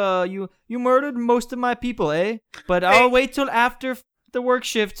that you murdered most of my people, eh? But I'll wait till after the work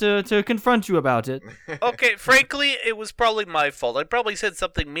shift to confront you about it. Okay, frankly, it was probably my fault. I probably said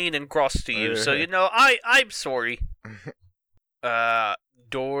something mean and cross to you, so, I'm sorry.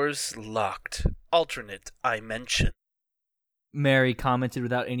 Doors locked. Alternate, I mentioned. Mary commented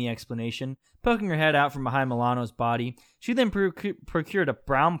without any explanation, poking her head out from behind Milano's body. She then procured a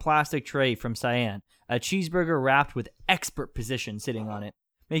brown plastic tray from Cyan, a cheeseburger wrapped with expert precision sitting on it.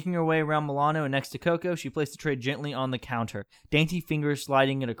 Making her way around Milano and next to Coco, she placed the tray gently on the counter, dainty fingers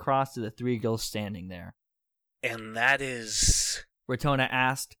sliding it across to the three girls standing there. And that is... Rotona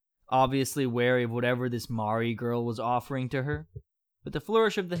asked, obviously wary of whatever this Mari girl was offering to her. With a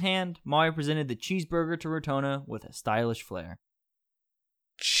flourish of the hand, Mari presented the cheeseburger to Rotona with a stylish flair.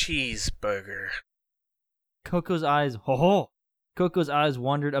 Cheeseburger. Coco's eyes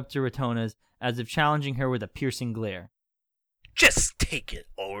wandered up to Rotona's, as if challenging her with a piercing glare. Just take it,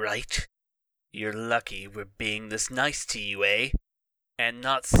 all right? You're lucky we're being this nice to you, eh? And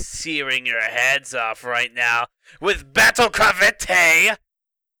not searing your heads off right now with battle cravate!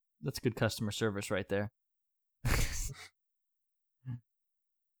 That's good customer service right there.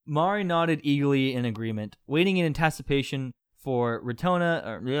 Mari nodded eagerly in agreement, waiting in anticipation for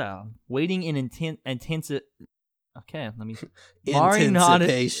Rotona. Waiting in intensive. Okay, let me. Mari nodded.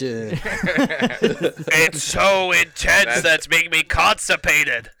 It's so intense that's making me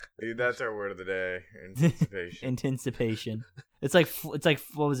constipated. Dude, that's our word of the day. Anticipation. Anticipation. It's like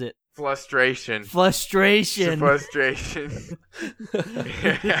what was it? Frustration. Frustration.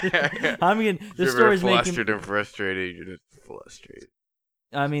 I mean, this story's making. Flustered and frustrated. You're just frustrated.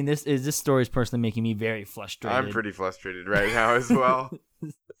 I mean, this story is personally making me very frustrated. I'm pretty frustrated right now as well.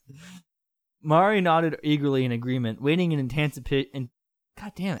 Mari nodded eagerly in agreement, waiting in anticipation.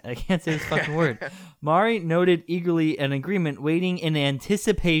 God damn it, I can't say this fucking word. Mari nodded eagerly in agreement, waiting in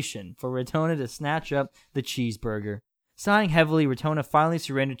anticipation for Rotona to snatch up the cheeseburger. Sighing heavily, Rotona finally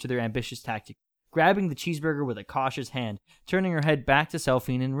surrendered to their ambitious tactic, grabbing the cheeseburger with a cautious hand, turning her head back to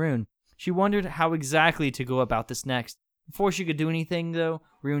Selphine and Rune. She wondered how exactly to go about this next. Before she could do anything, though,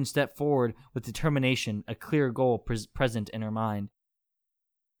 Rune stepped forward with determination, a clear goal present in her mind.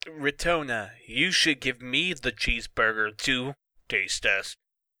 Rotona, you should give me the cheeseburger to taste test.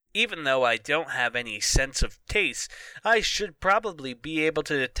 Even though I don't have any sense of taste, I should probably be able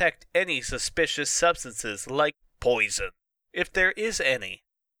to detect any suspicious substances like poison, if there is any.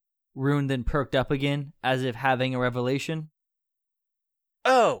 Rune then perked up again, as if having a revelation.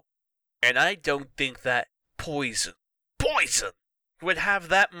 Oh, and I don't think that poison would have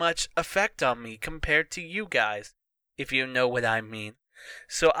that much effect on me compared to you guys, if you know what I mean.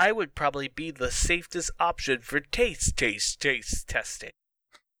 So I would probably be the safest option for taste testing.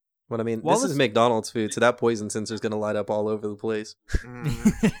 Well, I mean, this is McDonald's food, so that poison sensor is going to light up all over the place.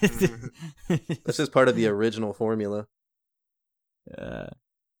 That's just part of the original formula.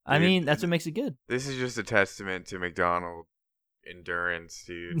 I mean, that's what makes it good. This is just a testament to McDonald's endurance,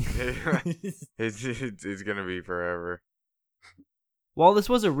 dude. It's going to be forever. While this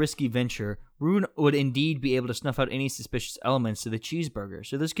was a risky venture, Rune would indeed be able to snuff out any suspicious elements to the cheeseburger,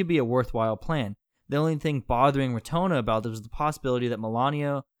 so this could be a worthwhile plan. The only thing bothering Rotona about this was the possibility that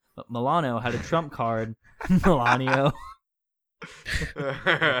Milano had a trump card.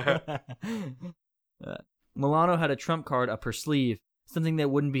 Milano had a trump card up her sleeve, something they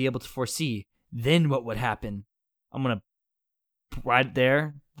wouldn't be able to foresee. Then what would happen? I'm going to right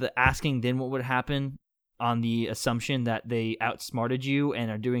there, the asking then what would happen on the assumption that they outsmarted you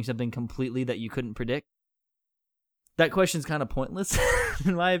and are doing something completely that you couldn't predict. That question's kind of pointless,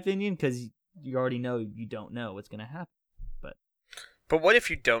 in my opinion, because you already know you don't know what's going to happen. But what if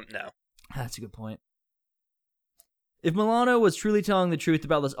you don't know? That's a good point. If Milano was truly telling the truth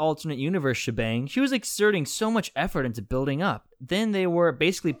about this alternate universe shebang, she was exerting so much effort into building up. Then they were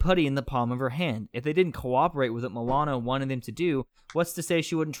basically putty in the palm of her hand. If they didn't cooperate with what Milano wanted them to do, what's to say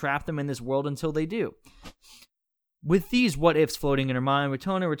she wouldn't trap them in this world until they do? With these what-ifs floating in her mind,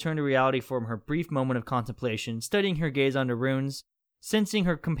 Rotona returned to reality from her brief moment of contemplation, studying her gaze onto Rune's, sensing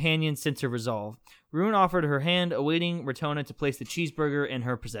her companion's sense of resolve. Rune offered her hand, awaiting Rotona to place the cheeseburger in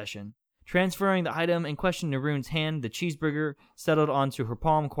her possession. Transferring the item in question to Rune's hand, the cheeseburger settled onto her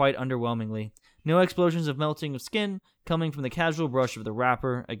palm quite underwhelmingly. No explosions of melting of skin coming from the casual brush of the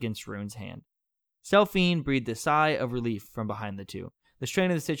wrapper against Rune's hand. Selphine breathed a sigh of relief from behind the two, the strain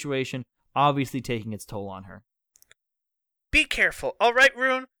of the situation obviously taking its toll on her. Be careful, alright,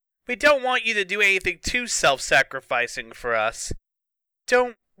 Rune? We don't want you to do anything too self-sacrificing for us.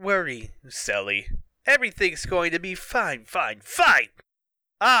 Don't worry, Sally. Everything's going to be fine.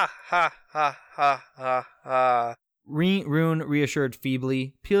 Ah, ha, ha, ha, ha, ha. Rune reassured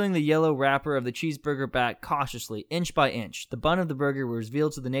feebly, peeling the yellow wrapper of the cheeseburger back cautiously, inch by inch. The bun of the burger was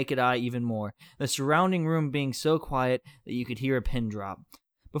revealed to the naked eye even more, the surrounding room being so quiet that you could hear a pin drop.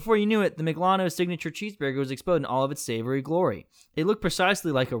 Before you knew it, the McMelanos signature cheeseburger was exposed in all of its savory glory. It looked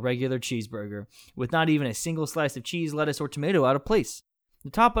precisely like a regular cheeseburger, with not even a single slice of cheese, lettuce, or tomato out of place. The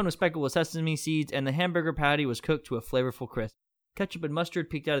top bun was speckled with sesame seeds, and the hamburger patty was cooked to a flavorful crisp. Ketchup and mustard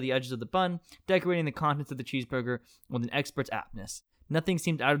peeked out of the edges of the bun, decorating the contents of the cheeseburger with an expert's aptness. Nothing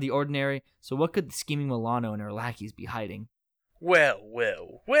seemed out of the ordinary, so what could the scheming Milano and her lackeys be hiding? Well,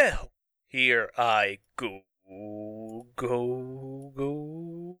 here I go.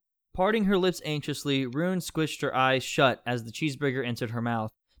 Parting her lips anxiously, Rune squished her eyes shut as the cheeseburger entered her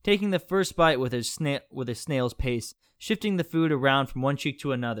mouth, taking the first bite with a snail's pace, shifting the food around from one cheek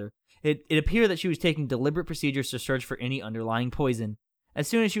to another. It appeared that she was taking deliberate procedures to search for any underlying poison. As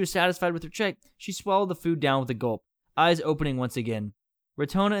soon as she was satisfied with her check, she swallowed the food down with a gulp, eyes opening once again.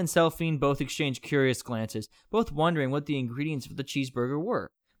 Rotona and Selphine both exchanged curious glances, both wondering what the ingredients for the cheeseburger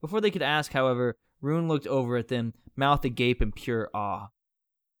were. Before they could ask, however, Rune looked over at them, mouth agape in pure awe.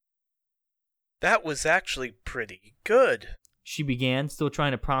 That was actually pretty good, she began, still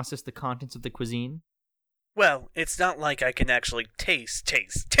trying to process the contents of the cuisine. Well, it's not like I can actually taste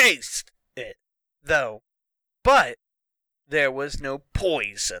it, though. But there was no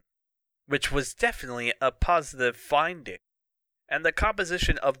poison, which was definitely a positive finding. And the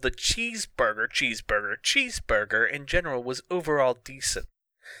composition of the cheeseburger in general was overall decent.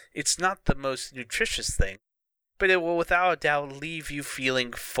 It's not the most nutritious thing, but it will without a doubt leave you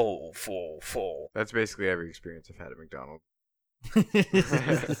feeling full. That's basically every experience I've had at McDonald's.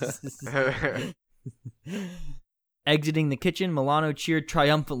 Exiting the kitchen, Milano cheered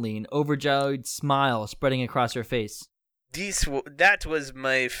triumphantly, an overjoyed smile spreading across her face. That was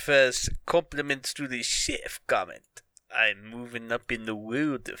my first compliments to the chef comment. I'm moving up in the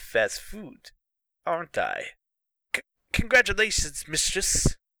world of fast food, aren't I? Congratulations,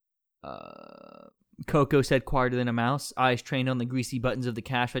 mistress. Coco said quieter than a mouse, eyes trained on the greasy buttons of the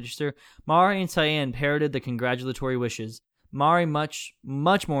cash register. Mari and Cyan parroted the congratulatory wishes. Mari much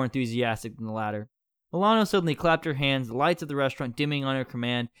more enthusiastic than the latter. Milano suddenly clapped her hands, the lights of the restaurant dimming on her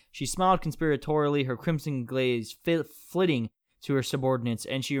command. She smiled conspiratorially, her crimson glaze flitting to her subordinates,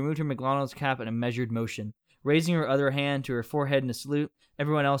 and she removed her McMelanos cap in a measured motion. Raising her other hand to her forehead in a salute,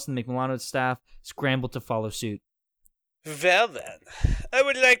 everyone else in the McMelanos staff scrambled to follow suit. Well then, I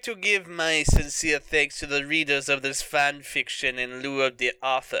would like to give my sincere thanks to the readers of this fan fiction in lieu of the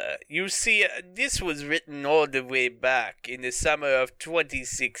author. You see, this was written all the way back in the summer of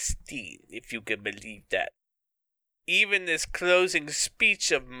 2016, if you can believe that. Even this closing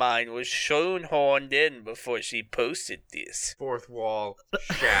speech of mine was shoehorned in before she posted this. Fourth wall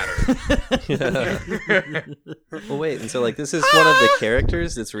shattered. Well, wait, and so like this is one of the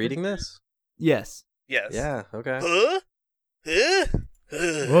characters that's reading this? Yes. Yes. Yeah, okay. Huh?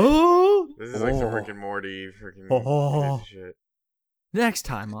 Oh! This is like some Rick and Morty freaking shit. Next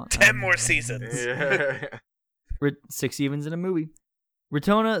time on 10 more seasons. Yeah. 6 evens in a movie.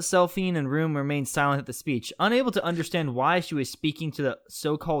 Ratona, Selphine, and Room remained silent at the speech, unable to understand why she was speaking to the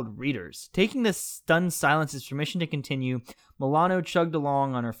so-called readers. Taking this stunned silence as permission to continue, Milano chugged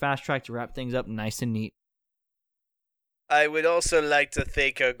along on her fast track to wrap things up nice and neat. I would also like to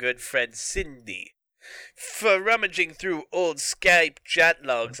thank our good friend Cindy for rummaging through old Skype chat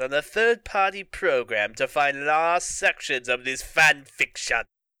logs on a third-party program to find lost sections of this fan fiction.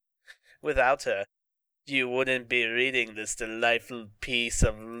 Without her, you wouldn't be reading this delightful piece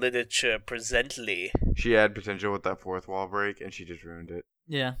of literature presently. She had potential with that fourth wall break, and she just ruined it.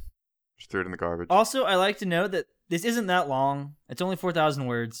 Yeah. Just threw it in the garbage. Also, I like to note that this isn't that long. It's only 4,000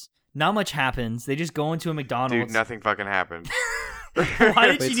 words. Not much happens. They just go into a McDonald's. Dude, nothing fucking happened.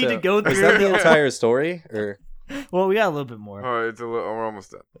 Why did she need to go through? Is that the entire story? Or Well, we got a little bit more. Oh, we're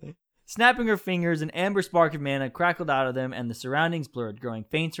almost done. Snapping her fingers, an amber spark of mana crackled out of them, and the surroundings blurred, growing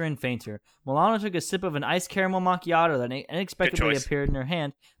fainter and fainter. Milano took a sip of an iced caramel macchiato that unexpectedly appeared in her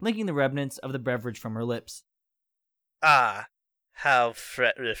hand, linking the remnants of the beverage from her lips. Ah, how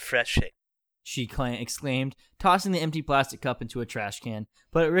refreshing. She exclaimed, tossing the empty plastic cup into a trash can,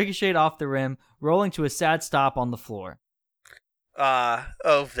 but it ricocheted off the rim, rolling to a sad stop on the floor. Oh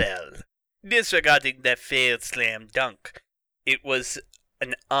well. Disregarding that failed slam dunk, it was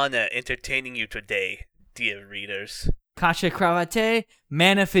an honor entertaining you today, dear readers. Cache cravate,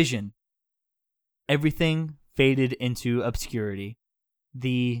 mana fission. Everything faded into obscurity.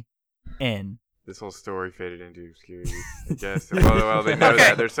 The end. This whole story faded into obscurity, I guess. Well, they know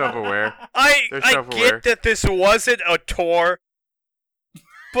that. They're self-aware. I get that this wasn't a tour,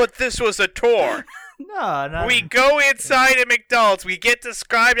 but this was a tour. No. We go inside a McDonald's. We get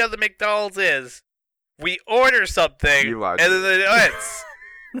described how the McDonald's is. We order something, and then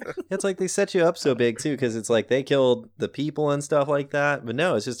it's like they set you up so big, too, because it's like they killed the people and stuff like that. But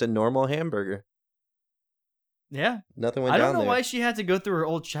no, it's just a normal hamburger. Yeah. Nothing went down there. I don't know why she had to go through her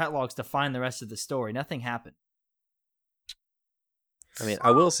old chat logs to find the rest of the story. Nothing happened. I mean,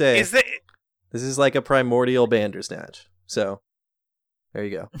 I will say, this is like a primordial Bandersnatch. So, there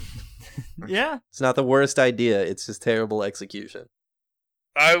you go. Yeah. It's not the worst idea. It's just terrible execution.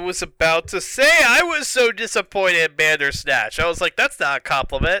 I was about to say, I was so disappointed in Bandersnatch. I was like, that's not a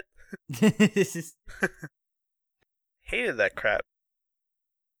compliment. Hated that crap.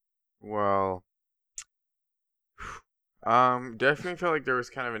 Well, definitely felt like there was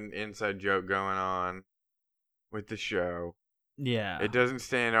kind of an inside joke going on with the show. Yeah. It doesn't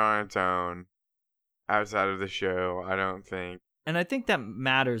stand on its own outside of the show, I don't think. And I think that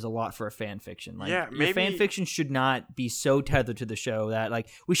matters a lot for a fan fiction. Like, yeah, your fan fiction should not be so tethered to the show that, like,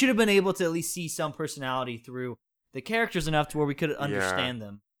 we should have been able to at least see some personality through the characters enough to where we could understand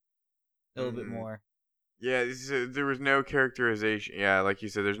them a little bit more. Yeah, there was no characterization. Yeah, like you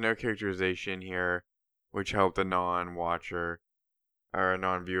said, there's no characterization here, which helped a non-watcher or a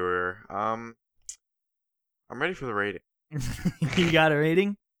non-viewer. I'm ready for the rating. You got a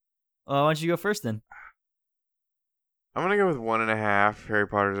rating? Well, why don't you go first then? I'm gonna go with 1.5 Harry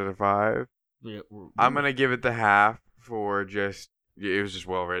Potters out of 5. Yeah, I'm gonna give it the half for just it was just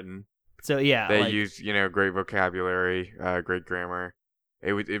well written. So yeah, they used great vocabulary, great grammar.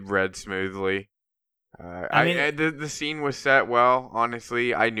 It read smoothly. The scene was set well.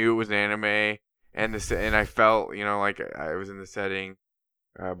 Honestly, I knew it was anime, and I felt like I was in the setting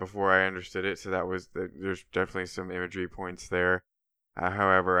before I understood it. So there's definitely some imagery points there.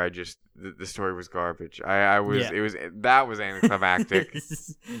 However, the story was garbage. That was anticlimactic.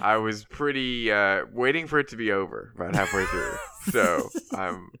 I was pretty waiting for it to be over about halfway through. So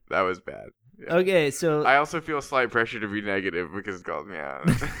that was bad. Okay, so I also feel slight pressure to be negative because it calls me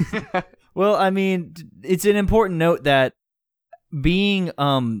out. well, I mean, it's an important note that being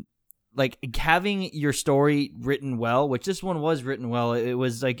like having your story written well, which this one was written well, it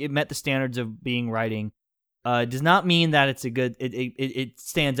was like it met the standards of being writing. Does not mean that it's a good. It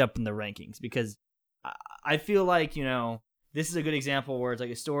stands up in the rankings because I feel like this is a good example where it's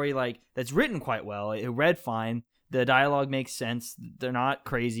like a story like that's written quite well. It read fine. The dialogue makes sense. They're not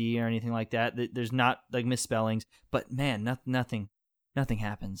crazy or anything like that. There's not like misspellings. But man, nothing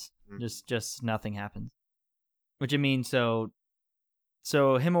happens. Just nothing happens. Which I mean, so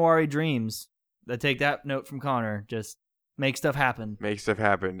Himawari Dreams. I take that note from Connor. Just make stuff happen. Make stuff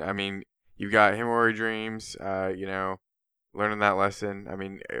happen. I mean, you've got Himawari Dreams. Learning that lesson. I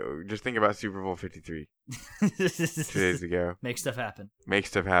mean, just think about Super Bowl 53 2 days ago. Make stuff happen. Make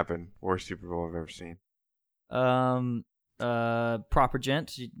stuff happen. Worst Super Bowl I've ever seen. Proper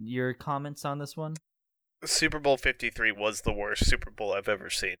Gent, your comments on this one? Super Bowl 53 was the worst Super Bowl I've ever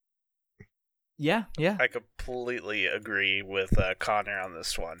seen. Yeah. I completely agree with Connor on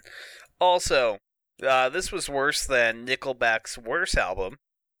this one. Also, this was worse than Nickelback's worst album.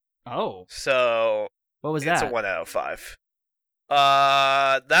 Oh. So, what was that? It's a 1 out of 5.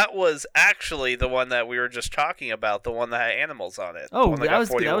 That was actually the one that we were just talking about, the one that had animals on it. Oh, that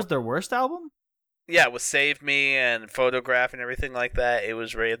was their worst album? Yeah, with Save Me and Photograph and everything like that, it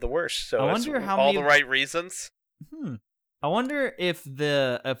was rated the worst. So I wonder how all the right reasons. I wonder if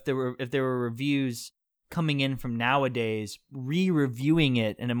there were reviews coming in from nowadays re-reviewing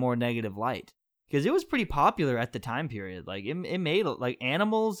it in a more negative light, because it was pretty popular at the time period. Like it made like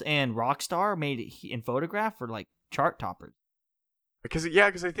Animals and Rockstar made it in Photograph were like chart toppers. Because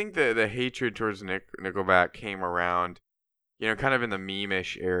I think the hatred towards Nickelback came around, kind of in the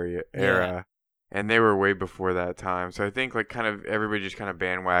meme-ish era. Yeah. And they were way before that time. So I think like kind of everybody just kind of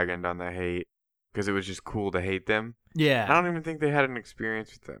bandwagoned on the hate because it was just cool to hate them. Yeah. I don't even think they had an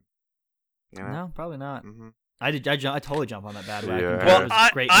experience with them. No, probably not. Mm-hmm. I totally jump on that bandwagon. Yeah. Well,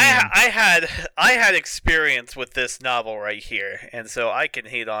 I had experience with this novel right here, and so I can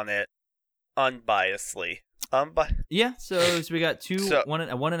hate on it unbiasedly. Yeah, so we got a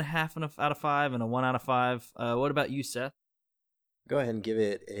 1.5 out of 5 and a 1 out of 5. What about you, Seth? Go ahead and give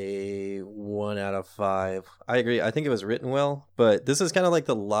it a 1 out of 5. I agree. I think it was written well, but this is kind of like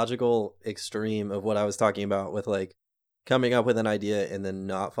the logical extreme of what I was talking about with like coming up with an idea and then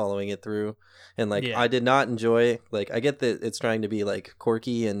not following it through. And like, I did not enjoy, like, I get that it's trying to be like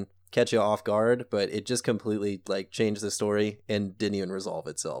quirky and catch you off guard, but it just completely like changed the story and didn't even resolve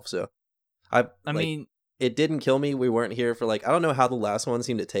itself. So I mean, it didn't kill me. We weren't here for like, I don't know how the last one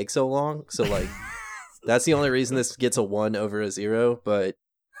seemed to take so long. So like, that's the only reason this gets a 1 over a 0, but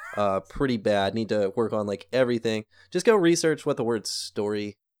pretty bad. Need to work on like everything. Just go research what the word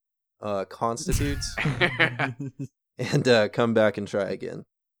story constitutes and come back and try again.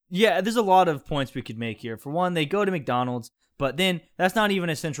 Yeah, there's a lot of points we could make here. For one, they go to McDonald's, but then that's not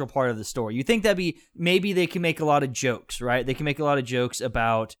even a central part of the story. You think maybe they can make a lot of jokes, right? They can make a lot of jokes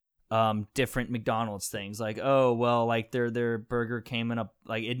about different McDonald's things, like, oh well, like their burger came in a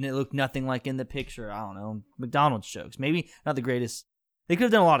like it looked nothing like in the picture. I don't know, McDonald's jokes. Maybe not the greatest. They could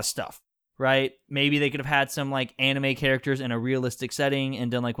have done a lot of stuff, right? Maybe they could have had some like anime characters in a realistic setting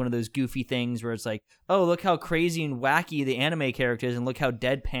and done like one of those goofy things where it's like, oh, look how crazy and wacky the anime character is, and look how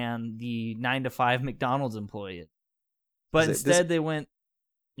deadpan the 9-to-5 McDonald's employee is. But instead they went,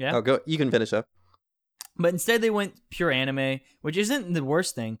 yeah. Oh, go. You can finish up. But instead they went pure anime, which isn't the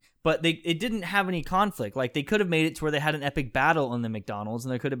worst thing, but it didn't have any conflict. Like, they could have made it to where they had an epic battle in the McDonald's,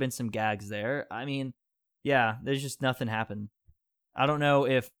 and there could have been some gags there. I mean, yeah, there's just nothing happened. I don't know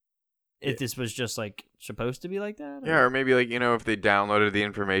if this was just, like, supposed to be like that. Yeah, or maybe, like, if they downloaded the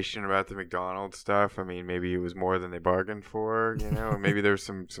information about the McDonald's stuff, I mean, maybe it was more than they bargained for, or maybe there's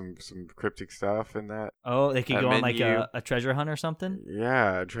some cryptic stuff in that. Oh, they could go on, like, menu. a treasure hunt or something?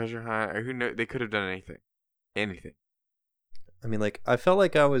 Yeah, a treasure hunt. Who knows? They could have done anything. Anything. I mean, like, I felt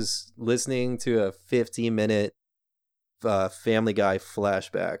like I was listening to a 15-minute Family Guy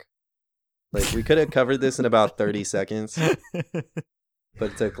flashback. Like, we could have covered this in about 30 seconds,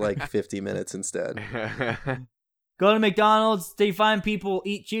 but it took like 50 minutes instead. Go to McDonald's, they find people,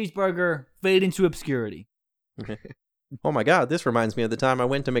 eat cheeseburger, fade into obscurity. Oh my god, this reminds me of the time I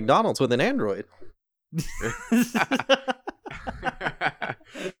went to McDonald's with an android.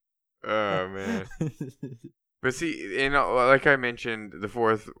 Oh, man. But see, like I mentioned, the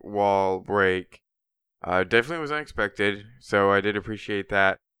fourth wall break definitely was unexpected, so I did appreciate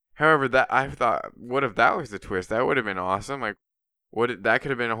that. However, I thought, what if that was the twist? That would have been awesome. Like, that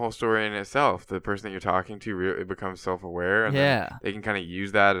could have been a whole story in itself. The person that you're talking to it becomes self-aware, and then they can kind of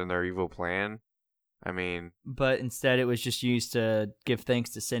use that in their evil plan. I mean, but instead it was just used to give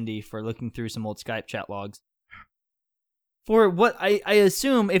thanks to Cindy for looking through some old Skype chat logs. For what I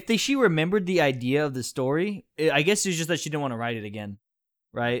assume, if she remembered the idea of the story, I guess it's just that she didn't want to write it again,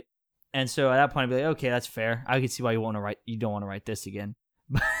 right? And so at that point, I'd be like, okay, that's fair. I can see why you don't want to write this again.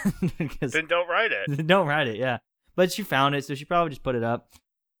 Then don't write it. Don't write it, yeah. But she found it, so she probably just put it up.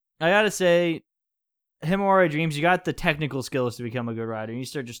 I gotta say, Himawari Dreams, you got the technical skills to become a good writer. You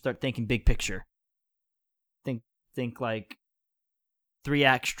start thinking big picture. Think like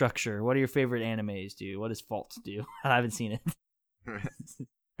 3-act structure. What are your favorite animes do? What does Fault do? I haven't seen it.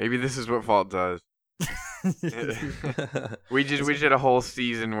 Maybe this is what Fault does. we did a whole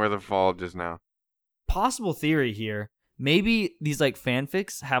season worth of Fault just now. Possible theory here. Maybe these like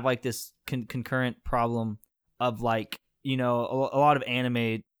fanfics have like this concurrent problem of like, you know, a lot of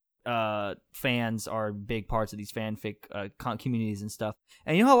anime fans are big parts of these fanfic communities and stuff.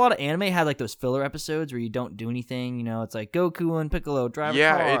 And you know how a lot of anime had like those filler episodes where you don't do anything, you know, it's like Goku and Piccolo drive a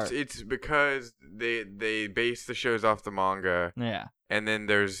car. Yeah, it's because they base the shows off the manga. Yeah. And then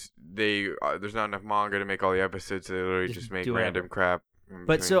there's not enough manga to make all the episodes, so they literally just make random crap.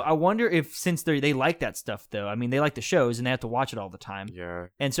 But so I wonder if, since they like that stuff though, I mean they like the shows and they have to watch it all the time. Yeah.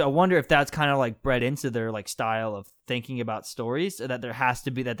 And so I wonder if that's kind of like bred into their like style of thinking about stories, so that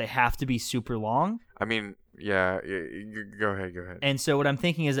they have to be super long. I mean, yeah. Go ahead. And so what I'm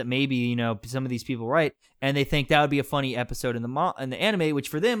thinking is that maybe, you know, some of these people write and they think that would be a funny episode in the anime, which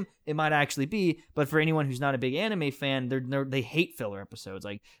for them it might actually be, but for anyone who's not a big anime fan, they hate filler episodes.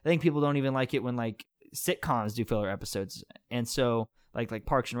 Like I think people don't even like it when like sitcoms do filler episodes, and so like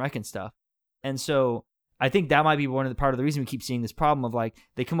Parks and Rec and stuff. And so I think that might be part of the reason we keep seeing this problem of like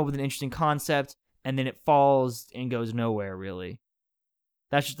they come up with an interesting concept and then it falls and goes nowhere really.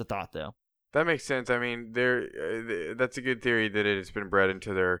 That's just a thought though. That makes sense. I mean, that's a good theory that it's been bred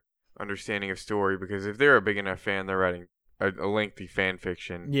into their understanding of story, because if they're a big enough fan, they're writing a lengthy fan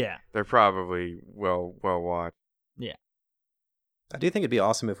fiction. Yeah. They're probably well watched. Yeah. I do think it'd be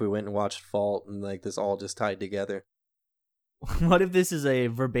awesome if we went and watched Fault and like this all just tied together. What if this is a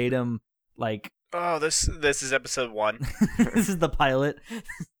verbatim like? Oh, this is episode 1. This is the pilot.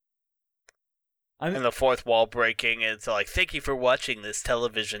 And the fourth wall breaking. It's like, thank you for watching this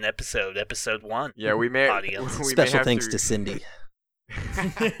television episode 1. Yeah, we may. Audience. Special thanks to Cindy.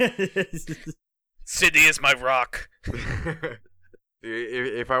 Cindy is my rock.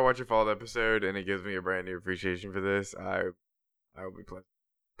 If I watch a Fault episode and it gives me a brand new appreciation for this, I will be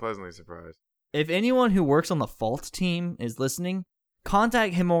pleasantly surprised. If anyone who works on the Fault team is listening,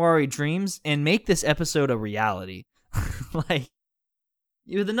 contact Himawari Dreams and make this episode a reality. Like,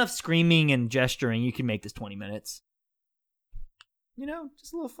 with enough screaming and gesturing, you can make this 20 minutes. You know,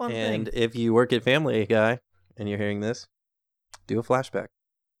 just a little fun thing. And if you work at Family Guy and you're hearing this, do a flashback.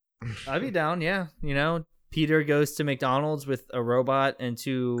 I'd be down, yeah. You know, Peter goes to McDonald's with a robot and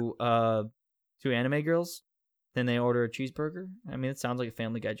two anime girls. Then they order a cheeseburger. I mean, it sounds like a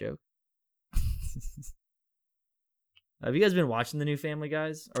Family Guy joke. Have you guys been watching the new Family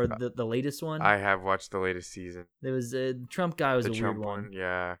Guys, or the latest one? I have watched the latest season. There was Trump guy was the a Trump weird one.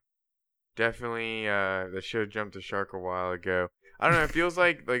 Yeah, definitely. The show jumped the shark a while ago. I don't know. It feels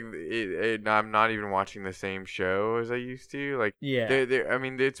like I'm not even watching the same show as I used to. Like, yeah. I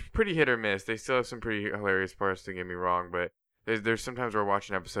mean, it's pretty hit or miss. They still have some pretty hilarious parts. Don't get me wrong, but there's sometimes where I watch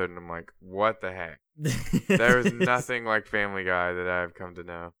an episode and I'm like, what the heck? There is nothing like Family Guy that I've come to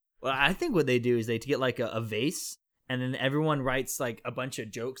know. Well, I think what they do is they get like a vase, and then everyone writes like a bunch of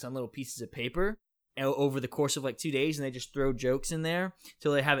jokes on little pieces of paper over the course of like 2 days, and they just throw jokes in there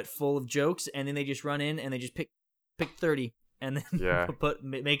till they have it full of jokes, and then they just run in and they just pick 30 and then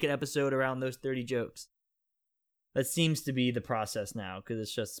make an episode around those 30 jokes. That seems to be the process now, because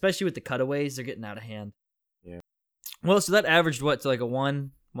it's just, especially with the cutaways, they're getting out of hand. Yeah. Well, so that averaged what, to like a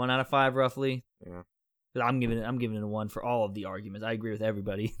 1 out of 5 roughly. Yeah. I'm giving it a 1 for all of the arguments. I agree with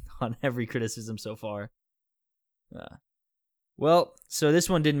everybody on every criticism so far. Well, so this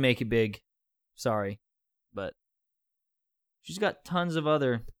one didn't make it big. Sorry, but she's got tons of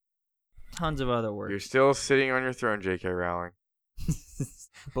other work. You're still sitting on your throne, J.K. Rowling.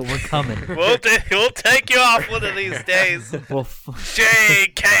 But we're coming. We'll take you off one of these days.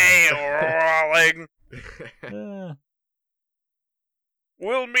 J.K. Rowling.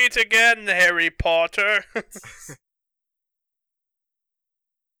 We'll meet again, Harry Potter.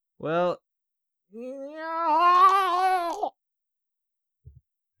 Well,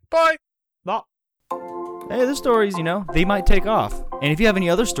 bye. Hey, the stories, they might take off. And if you have any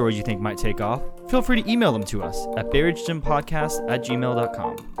other stories you think might take off, feel free to email them to us at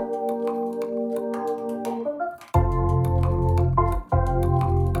barragedympodcast@gmail.com.